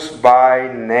calls us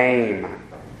by name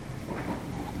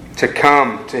to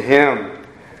come to Him.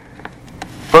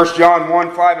 1 John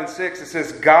 1, 5 and 6, it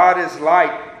says, God is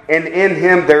light, and in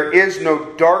Him there is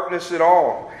no darkness at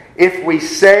all. If we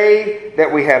say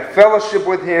that we have fellowship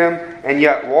with Him and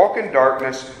yet walk in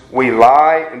darkness, we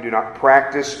lie and do not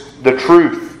practice the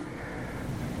truth.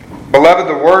 Beloved,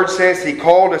 the Word says He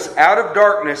called us out of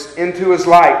darkness into His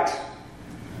light.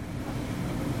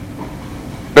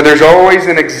 But there's always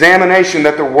an examination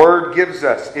that the Word gives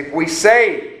us. If we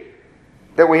say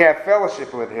that we have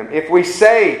fellowship with Him, if we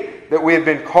say that we have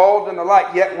been called in the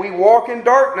light, yet we walk in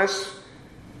darkness,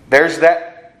 there's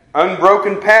that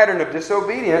unbroken pattern of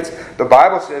disobedience. The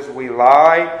Bible says we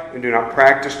lie and do not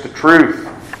practice the truth.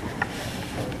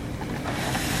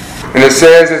 And it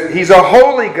says that He's a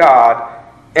holy God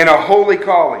and a holy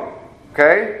calling.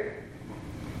 Okay?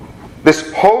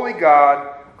 This holy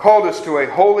God called us to a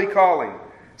holy calling.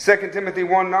 2 Timothy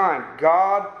 1:9,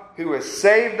 God who has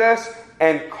saved us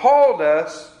and called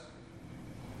us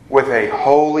with a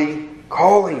holy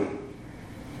calling.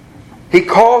 He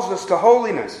calls us to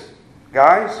holiness,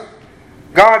 guys.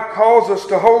 God calls us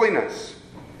to holiness.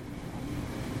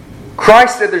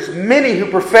 Christ said, there's many who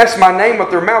profess my name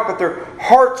with their mouth, but their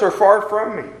hearts are far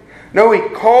from me. No, He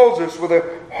calls us with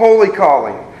a holy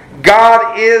calling.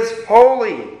 God is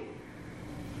holy.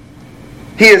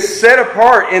 He is set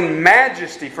apart in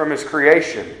majesty from His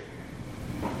creation.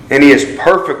 And He is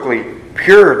perfectly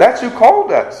pure. That's who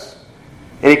called us.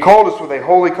 And He called us with a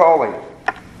holy calling.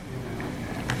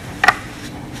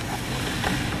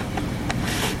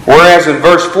 Whereas in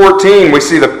verse 14 we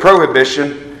see the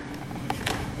prohibition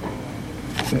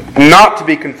not to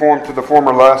be conformed to the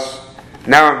former lusts.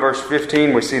 Now in verse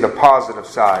 15 we see the positive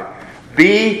side.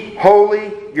 Be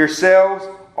holy yourselves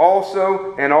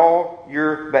also in all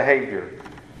your behavior,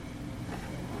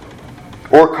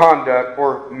 or conduct,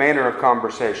 or manner of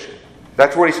conversation.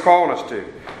 That's what He's calling us to.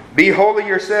 Be holy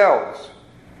yourselves.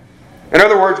 In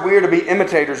other words, we are to be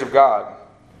imitators of God.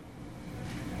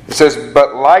 It says,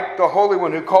 but like the Holy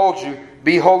One who called you,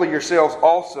 be holy yourselves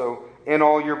also in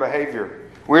all your behavior.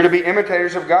 We're to be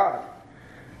imitators of God.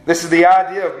 This is the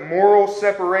idea of moral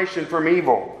separation from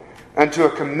evil unto a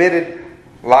committed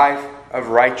life of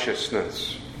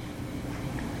righteousness.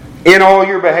 In all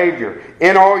your behavior,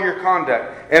 in all your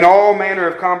conduct, in all manner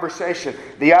of conversation.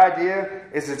 The idea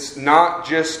is it's not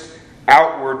just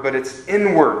outward, but it's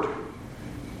inward.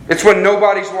 It's when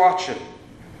nobody's watching.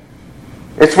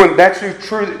 It's when that's who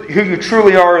you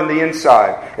truly are in the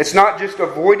inside. It's not just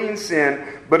avoiding sin,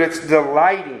 but it's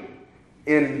delighting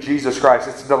in Jesus Christ.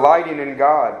 It's delighting in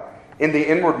God, in the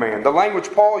inward man. The language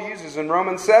Paul uses in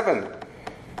Romans 7.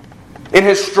 In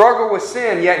his struggle with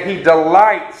sin, yet he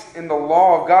delights in the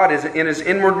law of God in his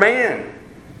inward man.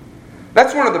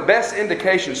 That's one of the best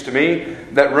indications to me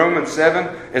that Romans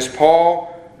 7 is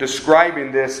Paul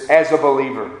describing this as a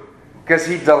believer. Because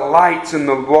he delights in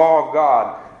the law of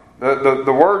God.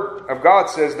 The Word of God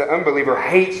says the unbeliever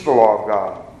hates the law of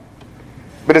God.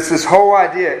 But it's this whole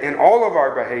idea in all of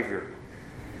our behavior.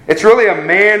 It's really a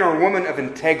man or woman of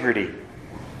integrity.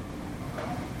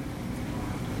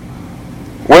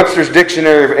 Webster's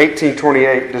Dictionary of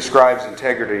 1828 describes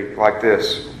integrity like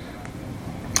this.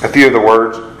 A few of the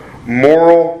words.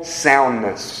 Moral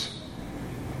soundness,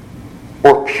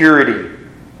 or purity,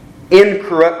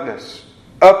 incorruptness,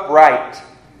 upright,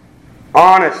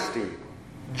 honesty,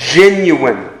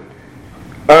 genuine,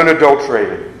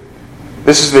 unadulterated.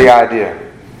 This is the idea.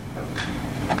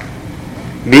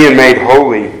 Being made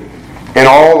holy in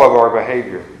all of our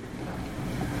behavior.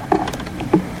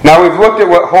 Now we've looked at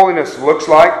what holiness looks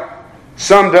like,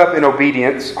 summed up in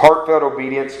obedience, heartfelt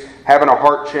obedience, having a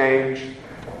heart change,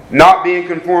 not being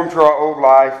conformed to our old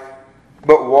life,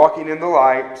 but walking in the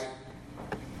light.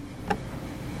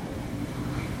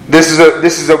 This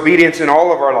is obedience in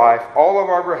all of our life, all of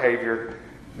our behavior,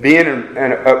 being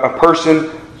a person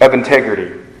of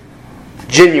integrity,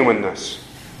 genuineness.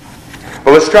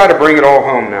 But let's try to bring it all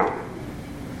home now.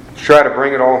 Let's try to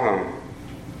bring it all home.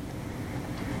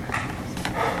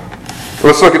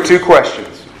 Let's look at two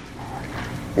questions.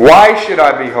 Why should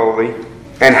I be holy,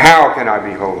 and how can I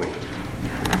be holy?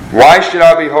 Why should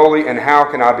I be holy, and how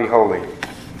can I be holy?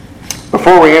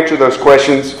 Before we answer those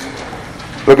questions,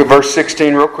 look at verse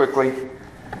 16 real quickly.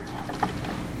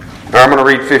 I'm going to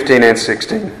read 15 and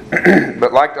 16.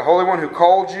 But like the Holy One who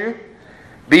called you,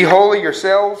 be holy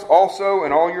yourselves also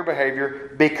in all your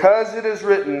behavior, because it is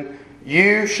written,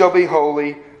 you shall be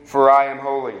holy, for I am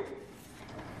holy.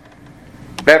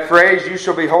 That phrase, you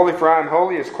shall be holy, for I am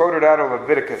holy, is quoted out of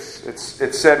Leviticus.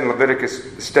 It's said in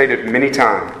Leviticus, stated many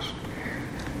times.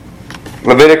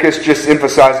 Leviticus just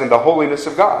emphasizing the holiness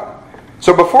of God.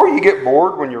 So before you get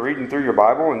bored when you're reading through your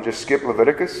Bible and just skip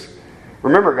Leviticus,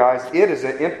 remember guys, it is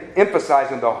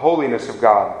emphasizing the holiness of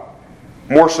God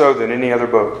more so than any other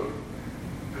book.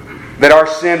 That our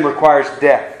sin requires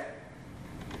death.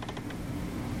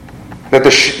 That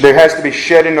there has to be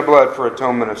shedding of blood for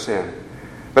atonement of sin.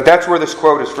 But that's where this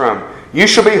quote is from. You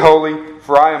shall be holy,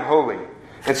 for I am holy.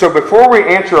 And so before we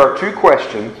answer our two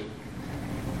questions,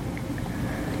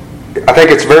 I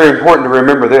think it's very important to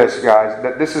remember this, guys,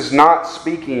 that this is not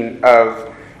speaking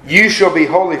of you shall be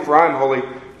holy, for I am holy,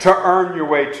 to earn your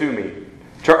way to me,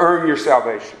 to earn your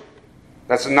salvation.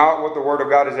 That's not what the Word of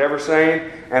God is ever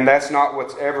saying, and that's not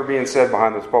what's ever being said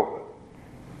behind this pulpit.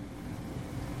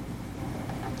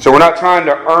 So we're not trying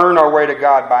to earn our way to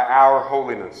God by our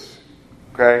holiness.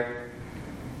 Okay?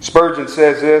 Spurgeon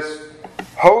says this,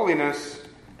 holiness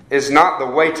is not the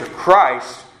way to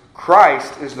Christ.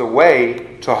 Christ is the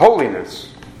way to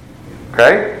holiness.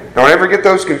 Okay? Don't ever get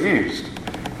those confused.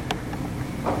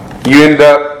 You end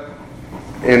up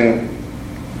in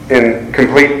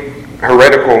complete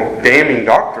heretical, damning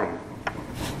doctrine.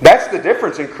 That's the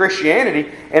difference in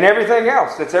Christianity and everything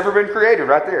else that's ever been created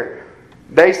right there.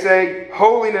 They say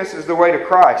holiness is the way to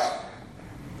Christ.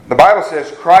 The Bible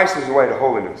says Christ is the way to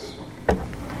holiness.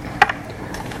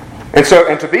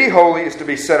 And to be holy is to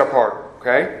be set apart.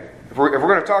 Okay? If we're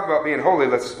going to talk about being holy,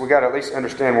 we got to at least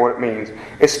understand what it means.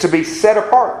 It's to be set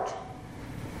apart.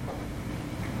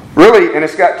 Really, and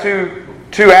it's got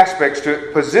two aspects to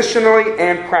it, positionally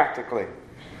and practically.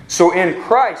 So in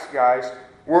Christ, guys,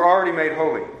 we're already made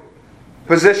holy.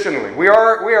 Positionally. We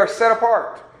are set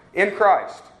apart in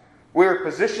Christ. We are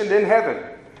positioned in heaven.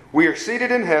 We are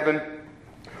seated in heaven.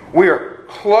 We are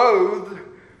clothed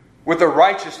with the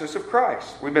righteousness of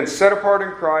Christ. We've been set apart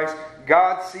in Christ.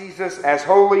 God sees us as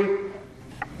holy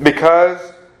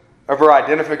because of our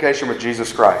identification with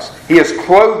Jesus Christ. He has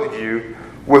clothed you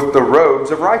with the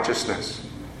robes of righteousness.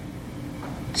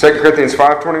 2 Corinthians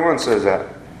 5:21 says that.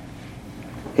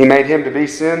 He made Him to be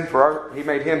sin He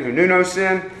made Him who knew no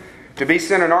sin to be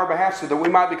sin on our behalf so that we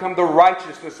might become the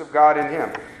righteousness of God in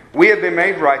Him. We have been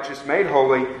made righteous, made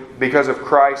holy because of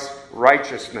Christ's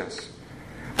righteousness.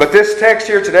 But this text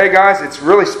here today, guys, it's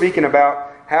really speaking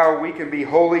about how we can be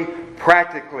holy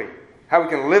practically. How we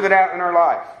can live it out in our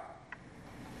life.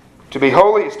 To be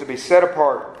holy is to be set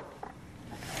apart.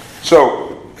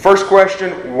 So, first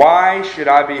question, why should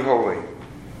I be holy?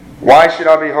 Why should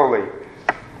I be holy?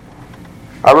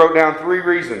 I wrote down 3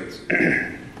 reasons.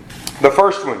 The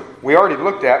first one, we already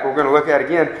looked at, but we're going to look at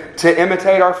again. To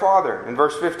imitate our Father, in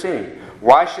verse 15.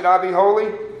 Why should I be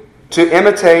holy? To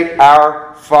imitate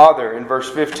our Father, in verse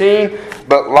 15.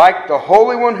 But like the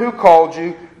Holy One who called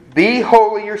you, be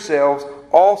holy yourselves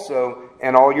also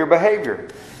in all your behavior.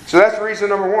 So that's reason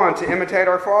number 1, to imitate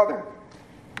our Father.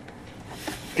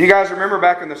 If you guys remember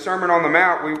back in the Sermon on the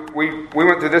Mount, we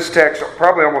went through this text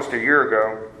probably almost a year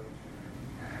ago.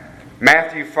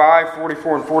 Matthew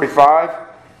 5:44 and 45.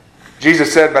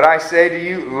 Jesus said, "But I say to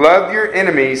you, love your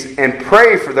enemies and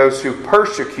pray for those who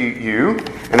persecute you."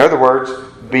 In other words,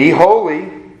 be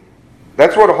holy.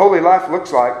 That's what a holy life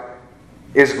looks like,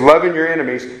 is loving your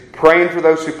enemies, praying for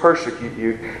those who persecute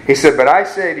you. He said, "But I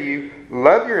say to you,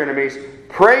 love your enemies,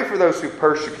 pray for those who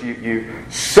persecute you,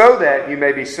 so that you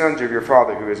may be sons of your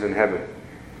Father who is in heaven."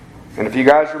 And if you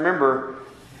guys remember,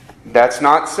 that's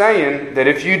not saying that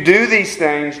if you do these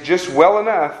things just well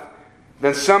enough,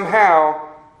 then somehow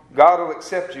God will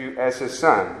accept you as His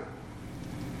son.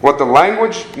 What the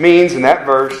language means in that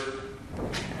verse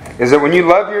is that when you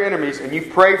love your enemies and you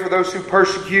pray for those who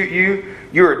persecute you,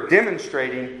 you are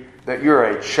demonstrating that you're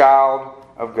a child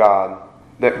of God,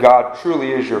 that God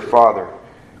truly is your Father.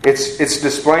 It's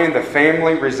displaying the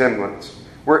family resemblance.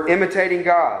 We're imitating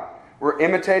God. We're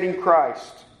imitating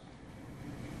Christ.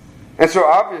 And so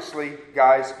obviously,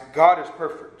 guys, God is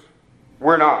perfect.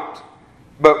 We're not.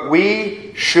 But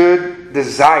we should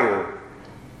desire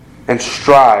and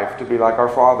strive to be like our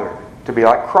Father, to be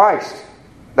like Christ.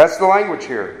 That's the language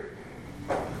here.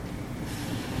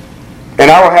 And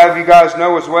I will have you guys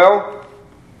know as well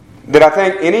that I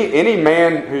think any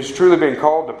man who's truly been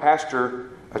called to pastor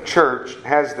a church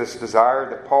has this desire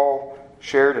that Paul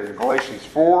shared in Galatians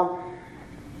 4.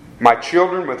 "My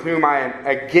children, with whom I am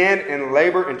again in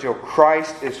labor until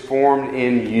Christ is formed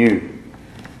in you."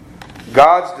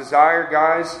 God's desire,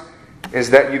 guys,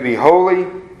 is that you be holy.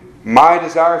 My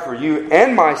desire for you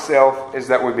and myself is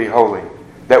that we be holy.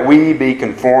 That we be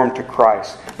conformed to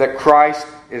Christ. That Christ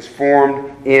is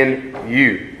formed in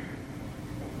you.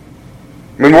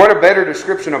 I mean, what a better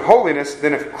description of holiness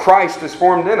than if Christ is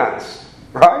formed in us.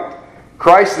 Right?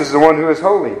 Christ is the one who is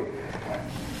holy.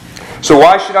 So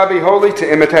why should I be holy?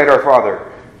 To imitate our Father.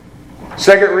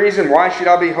 Second reason, why should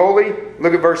I be holy?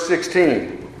 Look at verse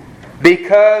 16.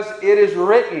 Because it is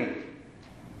written,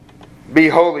 "Be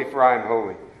holy, for I am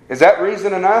holy." Is that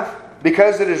reason enough?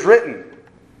 Because it is written.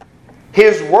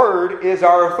 His word is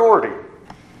our authority.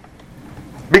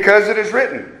 Because it is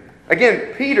written.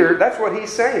 Again, Peter, that's what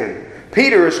he's saying.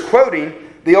 Peter is quoting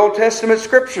the Old Testament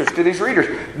scriptures to these readers.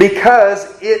 Because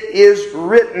it is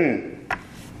written.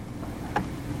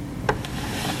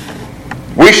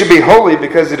 We should be holy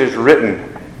because it is written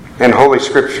in Holy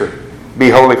Scripture. Be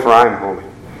holy, for I am holy.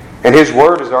 And His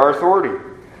word is our authority.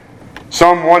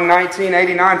 Psalm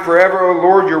 119:89, "Forever, O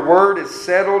Lord, your word is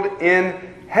settled in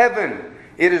heaven."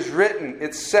 It is written,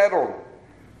 it's settled.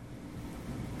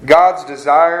 God's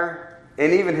desire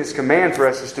and even His command for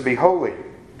us is to be holy.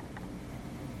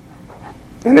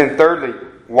 And then thirdly,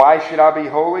 why should I be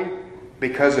holy?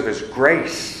 Because of His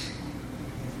grace.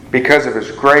 Because of His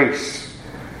grace.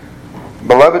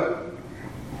 Beloved,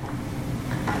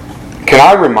 can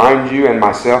I remind you and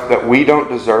myself that we don't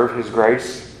deserve His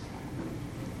grace?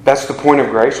 That's the point of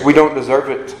grace. We don't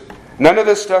deserve it. None of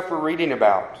this stuff we're reading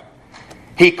about.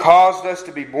 He caused us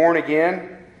to be born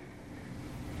again.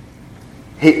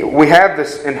 We have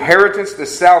this inheritance,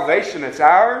 this salvation that's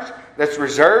ours, that's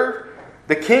reserved.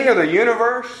 The King of the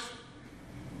universe,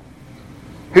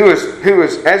 who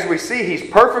is, as we see, He's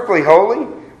perfectly holy.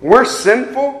 We're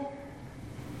sinful.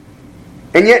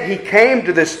 And yet He came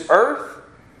to this earth,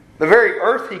 the very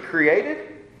earth He created,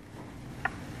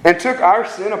 and took our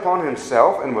sin upon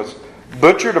Himself and was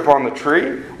butchered upon the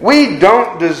tree. We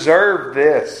don't deserve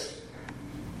this.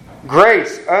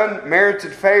 Grace,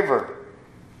 unmerited favor.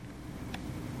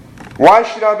 Why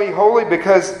should I be holy?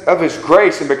 Because of His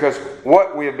grace and because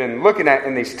what we have been looking at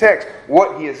in these texts,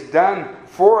 what He has done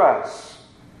for us.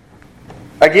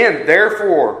 Again,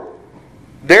 therefore,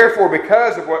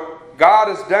 because of what God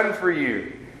has done for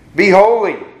you, be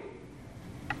holy.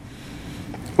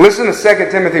 Listen to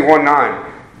 2 Timothy 1:9.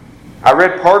 I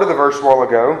read part of the verse a while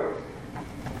ago.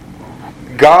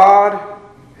 God,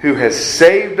 who has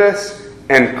saved us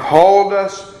and called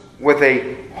us with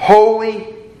a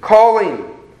holy calling.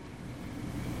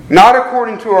 Not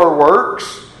according to our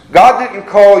works. God didn't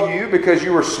call you because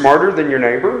you were smarter than your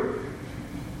neighbor,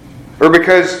 or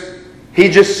because He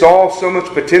just saw so much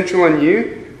potential in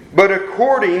you, but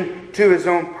according to His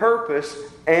own purpose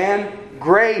and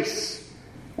grace,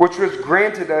 which was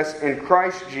granted us in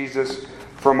Christ Jesus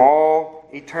from all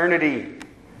eternity.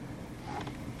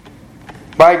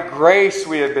 By grace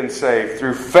we have been saved,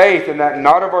 through faith, and that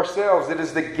not of ourselves. It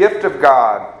is the gift of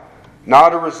God,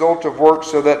 not a result of works,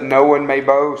 so that no one may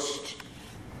boast.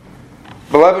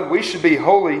 Beloved, we should be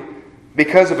holy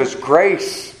because of His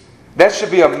grace. That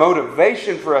should be a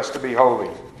motivation for us to be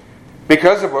holy,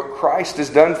 because of what Christ has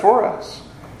done for us.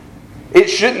 It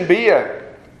shouldn't be a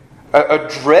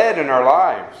dread in our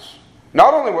lives.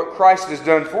 Not only what Christ has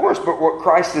done for us, but what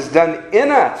Christ has done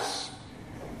in us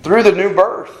through the new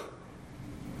birth,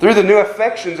 through the new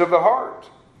affections of the heart.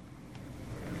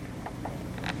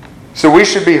 So we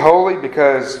should be holy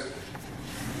because,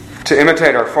 to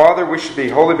imitate our Father, we should be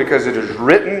holy because it is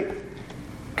written,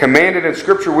 commanded in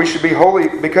Scripture. We should be holy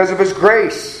because of His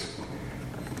grace.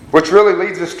 Which really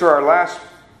leads us to our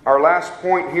last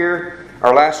point here,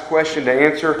 our last question to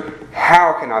answer.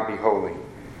 How can I be holy?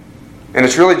 And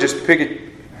it's really just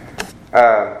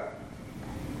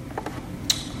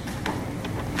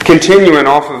continuing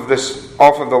off of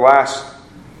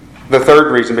the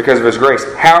third reason, because of His grace.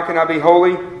 How can I be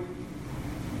holy?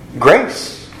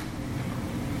 Grace.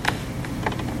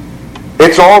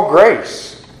 It's all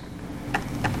grace.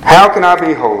 How can I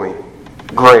be holy?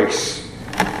 Grace.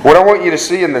 What I want you to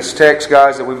see in this text,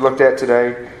 guys, that we've looked at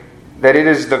today, that it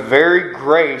is the very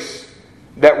grace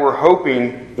that we're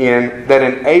hoping in that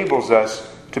enables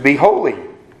us to be holy.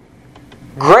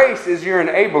 Grace is your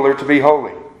enabler to be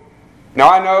holy. Now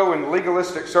I know in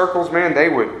legalistic circles, man, they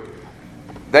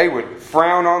would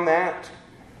frown on that.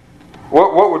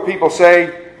 What would people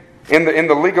say in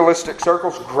the legalistic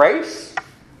circles? Grace?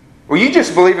 Well, you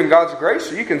just believe in God's grace,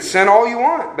 so you can sin all you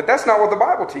want. But that's not what the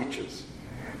Bible teaches.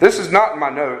 This is not in my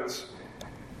notes.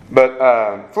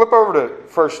 But flip over to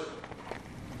first.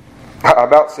 I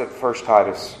about said First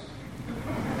Titus.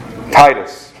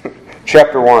 Titus,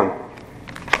 chapter 1.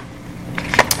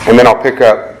 And then I'll pick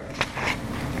up.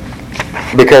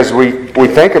 Because we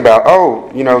think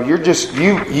about,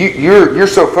 you're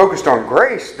so focused on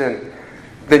grace, then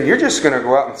you're just going to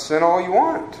go out and sin all you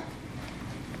want.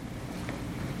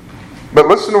 But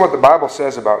listen to what the Bible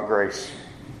says about grace.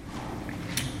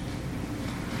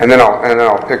 And then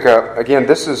I'll pick up. Again,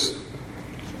 this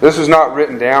is not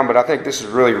written down, but I think this is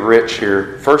really rich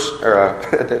here.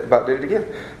 About did it again.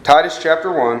 Titus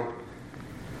chapter 1.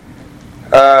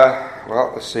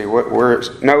 Well, let's see.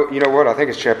 No, you know what? I think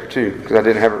it's chapter 2, because I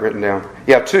didn't have it written down.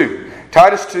 Yeah, 2.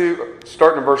 Titus 2,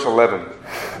 starting in verse 11.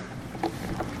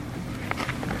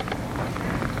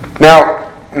 Now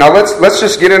let's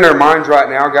just get in our minds right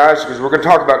now, guys, because we're going to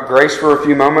talk about grace for a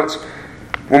few moments.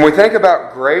 When we think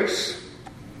about grace,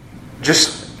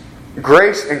 just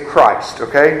grace and Christ,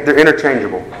 okay? They're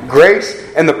interchangeable.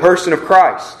 Grace and the person of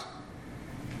Christ.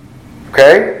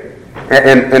 Okay?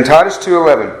 And Titus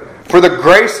 2:11. For the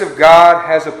grace of God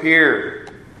has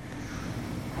appeared,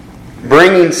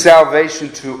 bringing salvation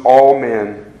to all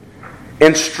men,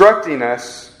 instructing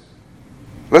us,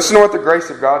 listen to what the grace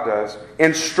of God does,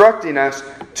 instructing us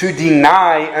to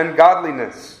deny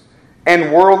ungodliness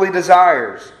and worldly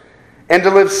desires, and to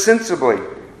live sensibly,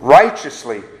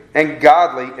 righteously, and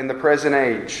godly in the present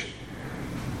age,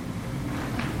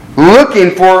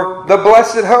 looking for the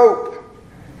blessed hope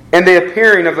and the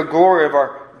appearing of the glory of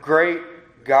our great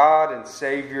God and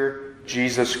Savior,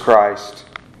 Jesus Christ.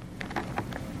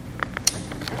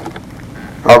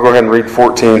 I'll go ahead and read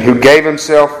 14. Who gave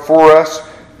Himself for us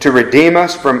to redeem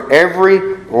us from every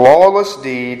lawless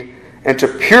deed and to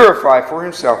purify for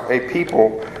himself a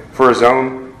people for his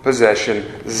own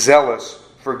possession, zealous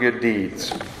for good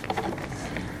deeds.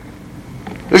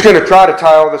 I'm just going to try to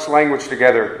tie all this language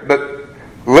together, but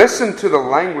listen to the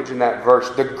language in that verse.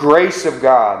 The grace of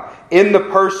God in the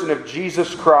person of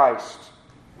Jesus Christ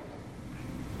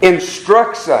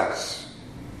instructs us.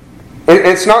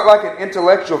 It's not like an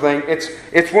intellectual thing.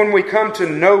 It's when we come to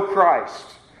know Christ.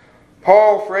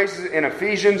 Paul phrases it in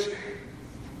Ephesians,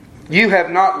 you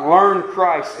have not learned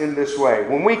Christ in this way.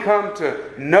 When we come to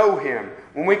know Him,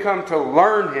 when we come to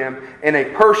learn Him in a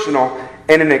personal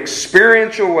and an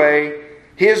experiential way,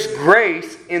 His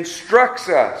grace instructs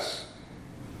us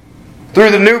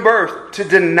through the new birth to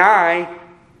deny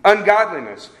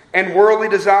ungodliness and worldly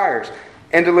desires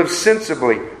and to live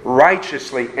sensibly,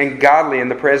 righteously, and godly in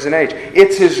the present age.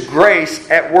 It's His grace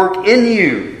at work in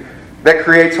you that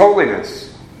creates holiness.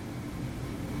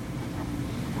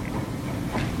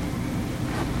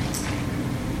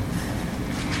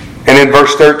 And in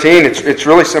verse 13, it's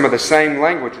really some of the same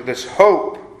language. This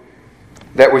hope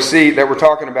that we see, that we're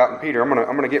talking about in Peter. I'm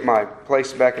going to get my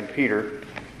place back in Peter.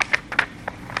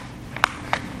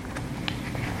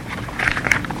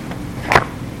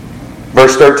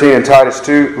 Verse 13 in Titus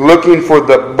 2, looking for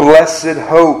the blessed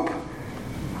hope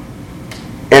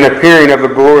and appearing of the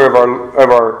glory of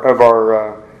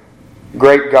our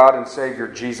great God and Savior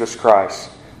Jesus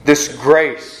Christ. This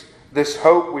grace, this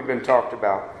hope we've been talked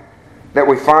about, that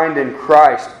we find in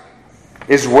Christ,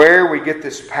 is where we get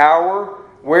this power,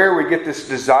 where we get this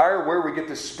desire, where we get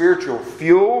this spiritual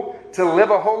fuel to live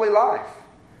a holy life.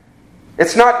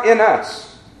 It's not in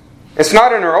us. It's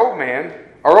not in our old man.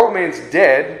 Our old man's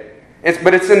dead.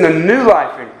 But it's in the new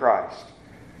life in Christ.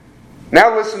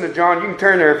 Now listen to John. You can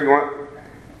turn there if you want.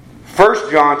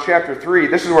 1 John chapter 3.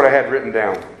 This is what I had written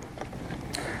down.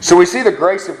 So we see the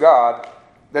grace of God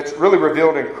that's really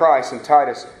revealed in Christ in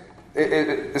Titus.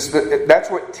 That's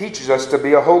what teaches us to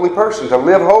be a holy person, to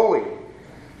live holy.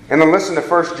 And then listen to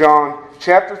 1 John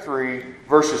chapter 3,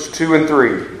 verses 2 and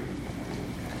 3.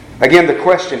 Again, the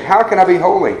question, how can I be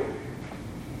holy?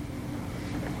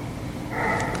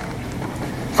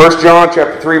 1 John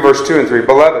chapter 3, verse 2 and 3.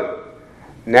 Beloved,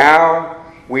 now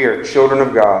we are children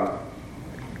of God,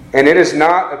 and it has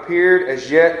not appeared as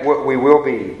yet what we will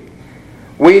be.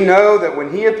 We know that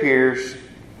when He appears,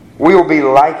 we will be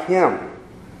like Him.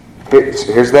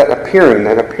 Here's that appearing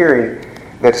that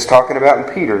it's talking about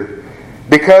in Peter.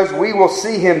 Because we will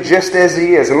see Him just as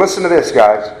He is. And listen to this,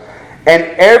 guys. And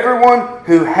everyone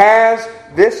who has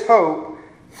this hope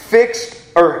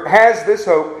fixed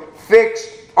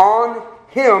on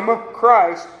Him,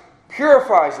 Christ,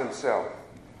 purifies himself,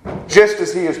 just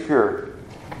as He is pure.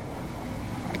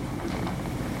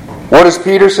 What does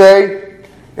Peter say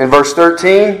in verse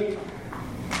 13?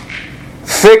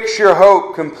 Fix your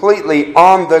hope completely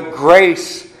on the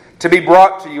grace to be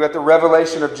brought to you at the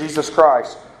revelation of Jesus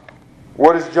Christ.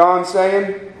 What is John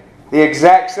saying? The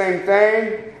exact same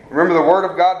thing. Remember, the Word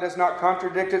of God does not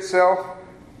contradict itself.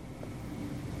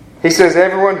 He says,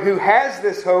 everyone who has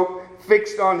this hope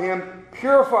fixed on Him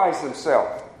purifies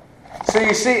himself. So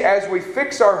you see, as we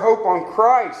fix our hope on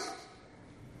Christ,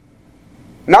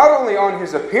 not only on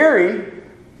His appearing,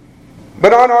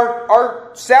 but on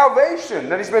our salvation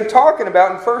that he's been talking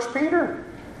about in 1 Peter.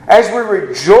 As we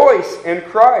rejoice in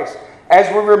Christ,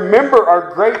 as we remember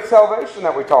our great salvation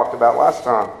that we talked about last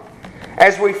time,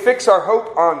 as we fix our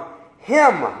hope on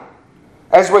Him,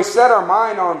 as we set our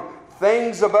mind on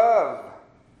things above,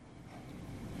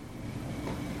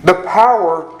 the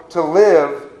power to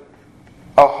live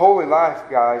a holy life,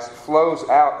 guys, flows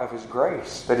out of His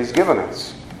grace that He's given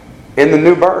us in the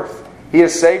new birth. He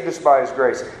has saved us by His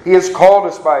grace. He has called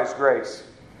us by His grace.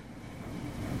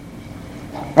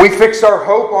 We fix our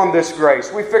hope on this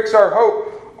grace. We fix our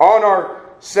hope on our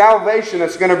salvation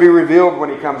that's going to be revealed when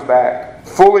He comes back.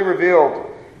 Fully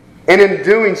revealed. And in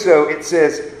doing so, it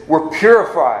says we're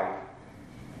purified.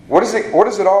 What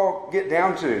does it all get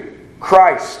down to?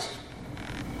 Christ.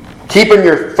 Keeping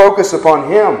your focus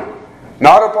upon Him.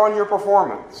 Not upon your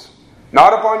performance.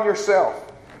 Not upon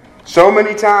yourself. So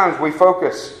many times we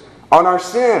focus on our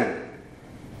sin,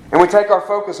 and we take our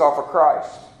focus off of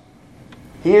Christ.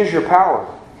 He is your power.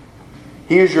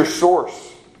 He is your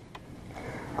source.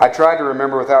 I tried to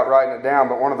remember without writing it down,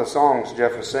 but one of the songs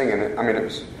Jeff was singing, it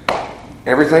was,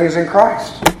 everything is in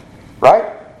Christ. Right?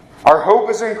 Our hope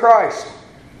is in Christ.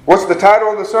 What's the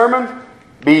title of the sermon?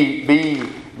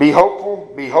 Be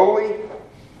hopeful, be holy.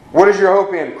 What is your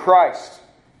hope in? Christ.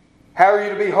 How are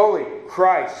you to be holy?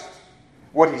 Christ.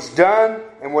 What He's done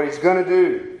and what He's going to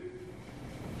do.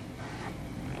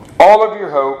 All of your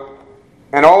hope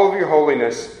and all of your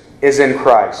holiness is in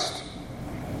Christ.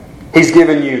 He's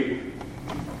given you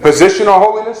Positional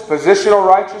holiness, positional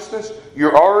righteousness.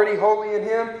 You're already holy in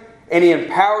Him, and He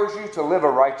empowers you to live a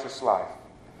righteous life.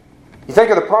 You think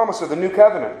of the promise of the new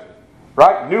covenant,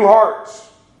 right? New hearts.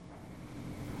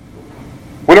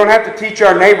 We don't have to teach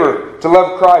our neighbor to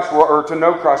love Christ or to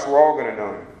know Christ. We're all going to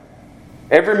know Him.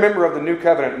 Every member of the new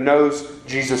covenant knows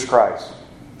Jesus Christ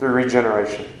through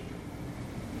regeneration.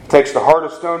 Takes the heart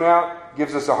of stone out,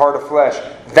 gives us a heart of flesh.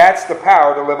 That's the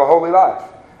power to live a holy life.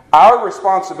 Our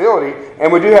responsibility,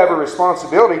 and we do have a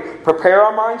responsibility, prepare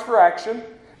our minds for action,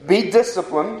 be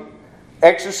disciplined,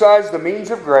 exercise the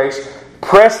means of grace,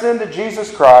 press into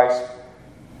Jesus Christ,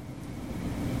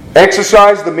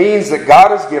 exercise the means that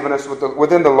God has given us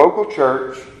within the local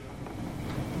church,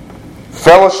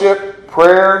 fellowship,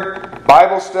 prayer,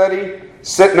 Bible study,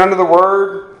 sitting under the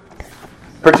Word,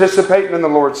 participating in the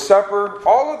Lord's Supper,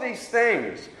 all of these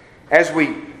things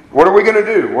what are we going to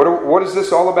do? What is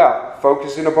this all about?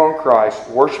 Focusing upon Christ,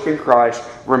 worshiping Christ,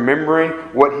 remembering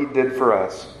what He did for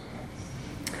us.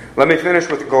 Let me finish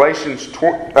with Galatians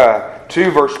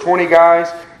 2 verse 20,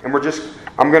 guys, and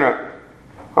I'm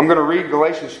going to read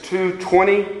Galatians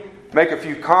 2:20, make a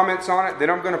few comments on it, then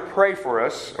I'm going to pray for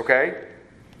us, okay?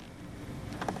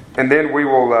 And then we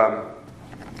will,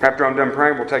 after I'm done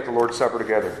praying, we'll take the Lord's Supper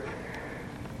together.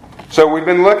 So we've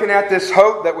been looking at this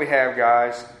hope that we have,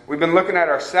 guys. We've been looking at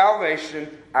our salvation,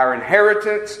 our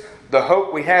inheritance, the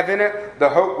hope we have in it, the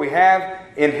hope we have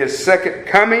in His second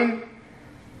coming.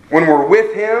 When we're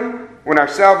with Him, when our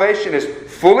salvation is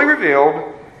fully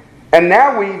revealed, and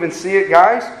now we even see it,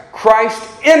 guys, Christ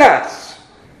in us.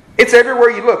 It's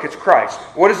everywhere you look, it's Christ.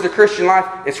 What is the Christian life?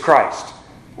 It's Christ.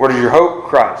 What is your hope?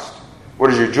 Christ.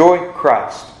 What is your joy?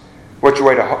 Christ. What's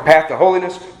your path to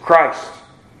holiness? Christ.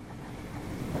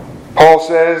 Paul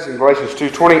says in Galatians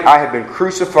 2:20, I have been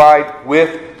crucified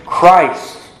with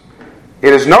Christ.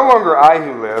 It is no longer I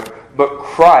who live, but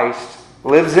Christ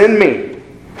lives in me.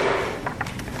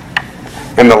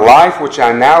 And the life which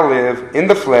I now live in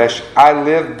the flesh, I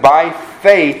live by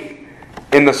faith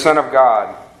in the Son of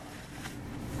God,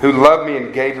 who loved me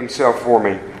and gave Himself for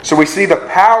me. So we see the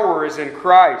power is in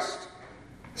Christ.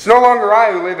 It's no longer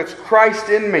I who live, it's Christ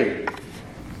in me.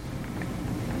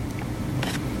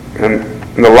 And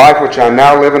the life which I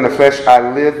now live in the flesh,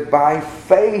 I live by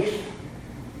faith.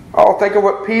 Oh, think of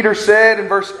what Peter said in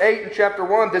verse 8 in chapter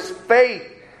 1. This faith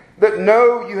that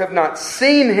no, you have not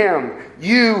seen Him,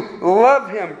 you love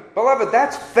Him. Beloved,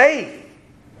 that's faith.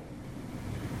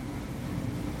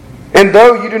 And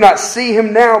though you do not see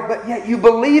Him now, but yet you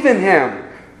believe in Him.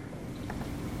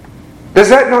 Does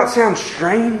that not sound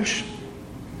strange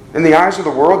in the eyes of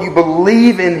the world? You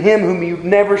believe in Him whom you've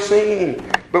never seen.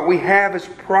 But we have His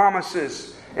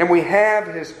promises. And we have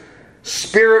His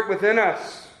Spirit within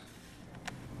us.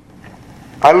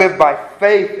 I live by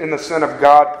faith in the Son of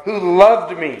God who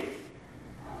loved me.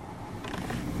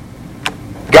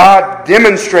 God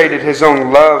demonstrated His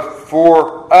own love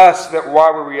for us, that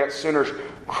while we were yet sinners,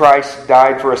 Christ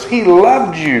died for us. He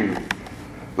loved you.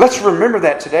 Let's remember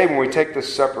that today when we take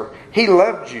this supper. He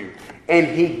loved you, and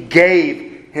He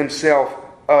gave Himself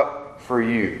up for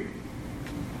you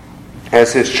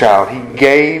as His child. He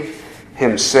gave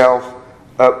Himself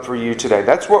up for you today.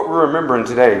 That's what we're remembering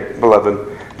today,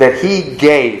 beloved. That He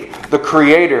gave. The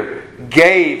Creator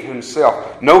gave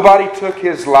Himself. Nobody took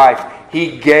His life.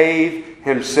 He gave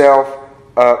Himself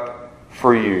up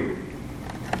for you.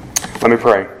 Let me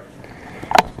pray.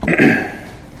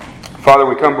 Father,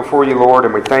 we come before You, Lord,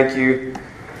 and we thank You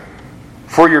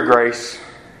for Your grace.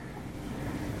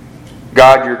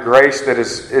 God, Your grace that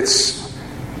it's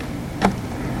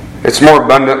more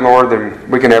abundant, Lord,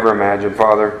 than we can ever imagine,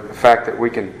 Father. The fact that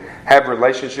we can have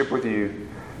relationship with You,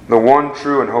 the one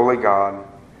true and holy God.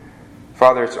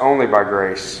 Father, it's only by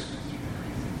grace.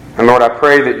 And Lord, I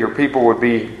pray that Your people would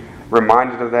be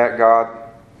reminded of that, God.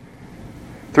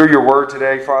 Through Your word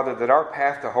today, Father, that our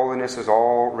path to holiness is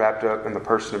all wrapped up in the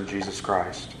person of Jesus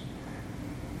Christ.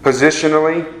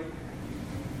 Positionally,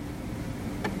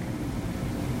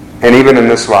 and even in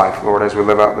this life, Lord, as we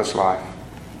live out this life.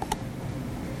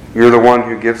 You're the one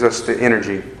who gives us the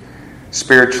energy.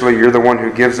 Spiritually, You're the one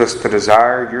who gives us the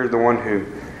desire. You're the one who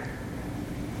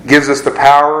gives us the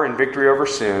power and victory over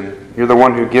sin. You're the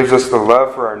one who gives us the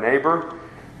love for our neighbor.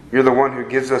 You're the one who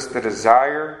gives us the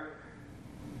desire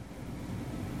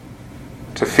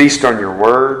to feast on Your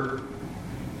word,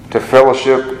 to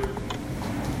fellowship,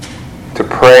 to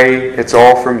pray. It's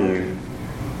all from You.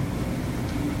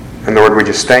 And Lord, we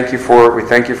just thank You for it. We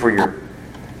thank You for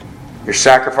Your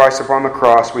sacrifice upon the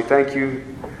cross. We thank You,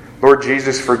 Lord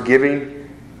Jesus, for giving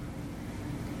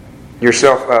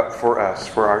Yourself up for us,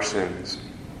 for our sins.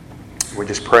 We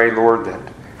just pray, Lord, that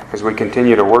as we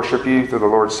continue to worship You through the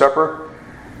Lord's Supper,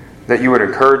 that you would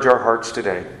encourage our hearts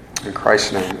today. In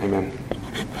Christ's name,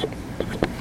 amen.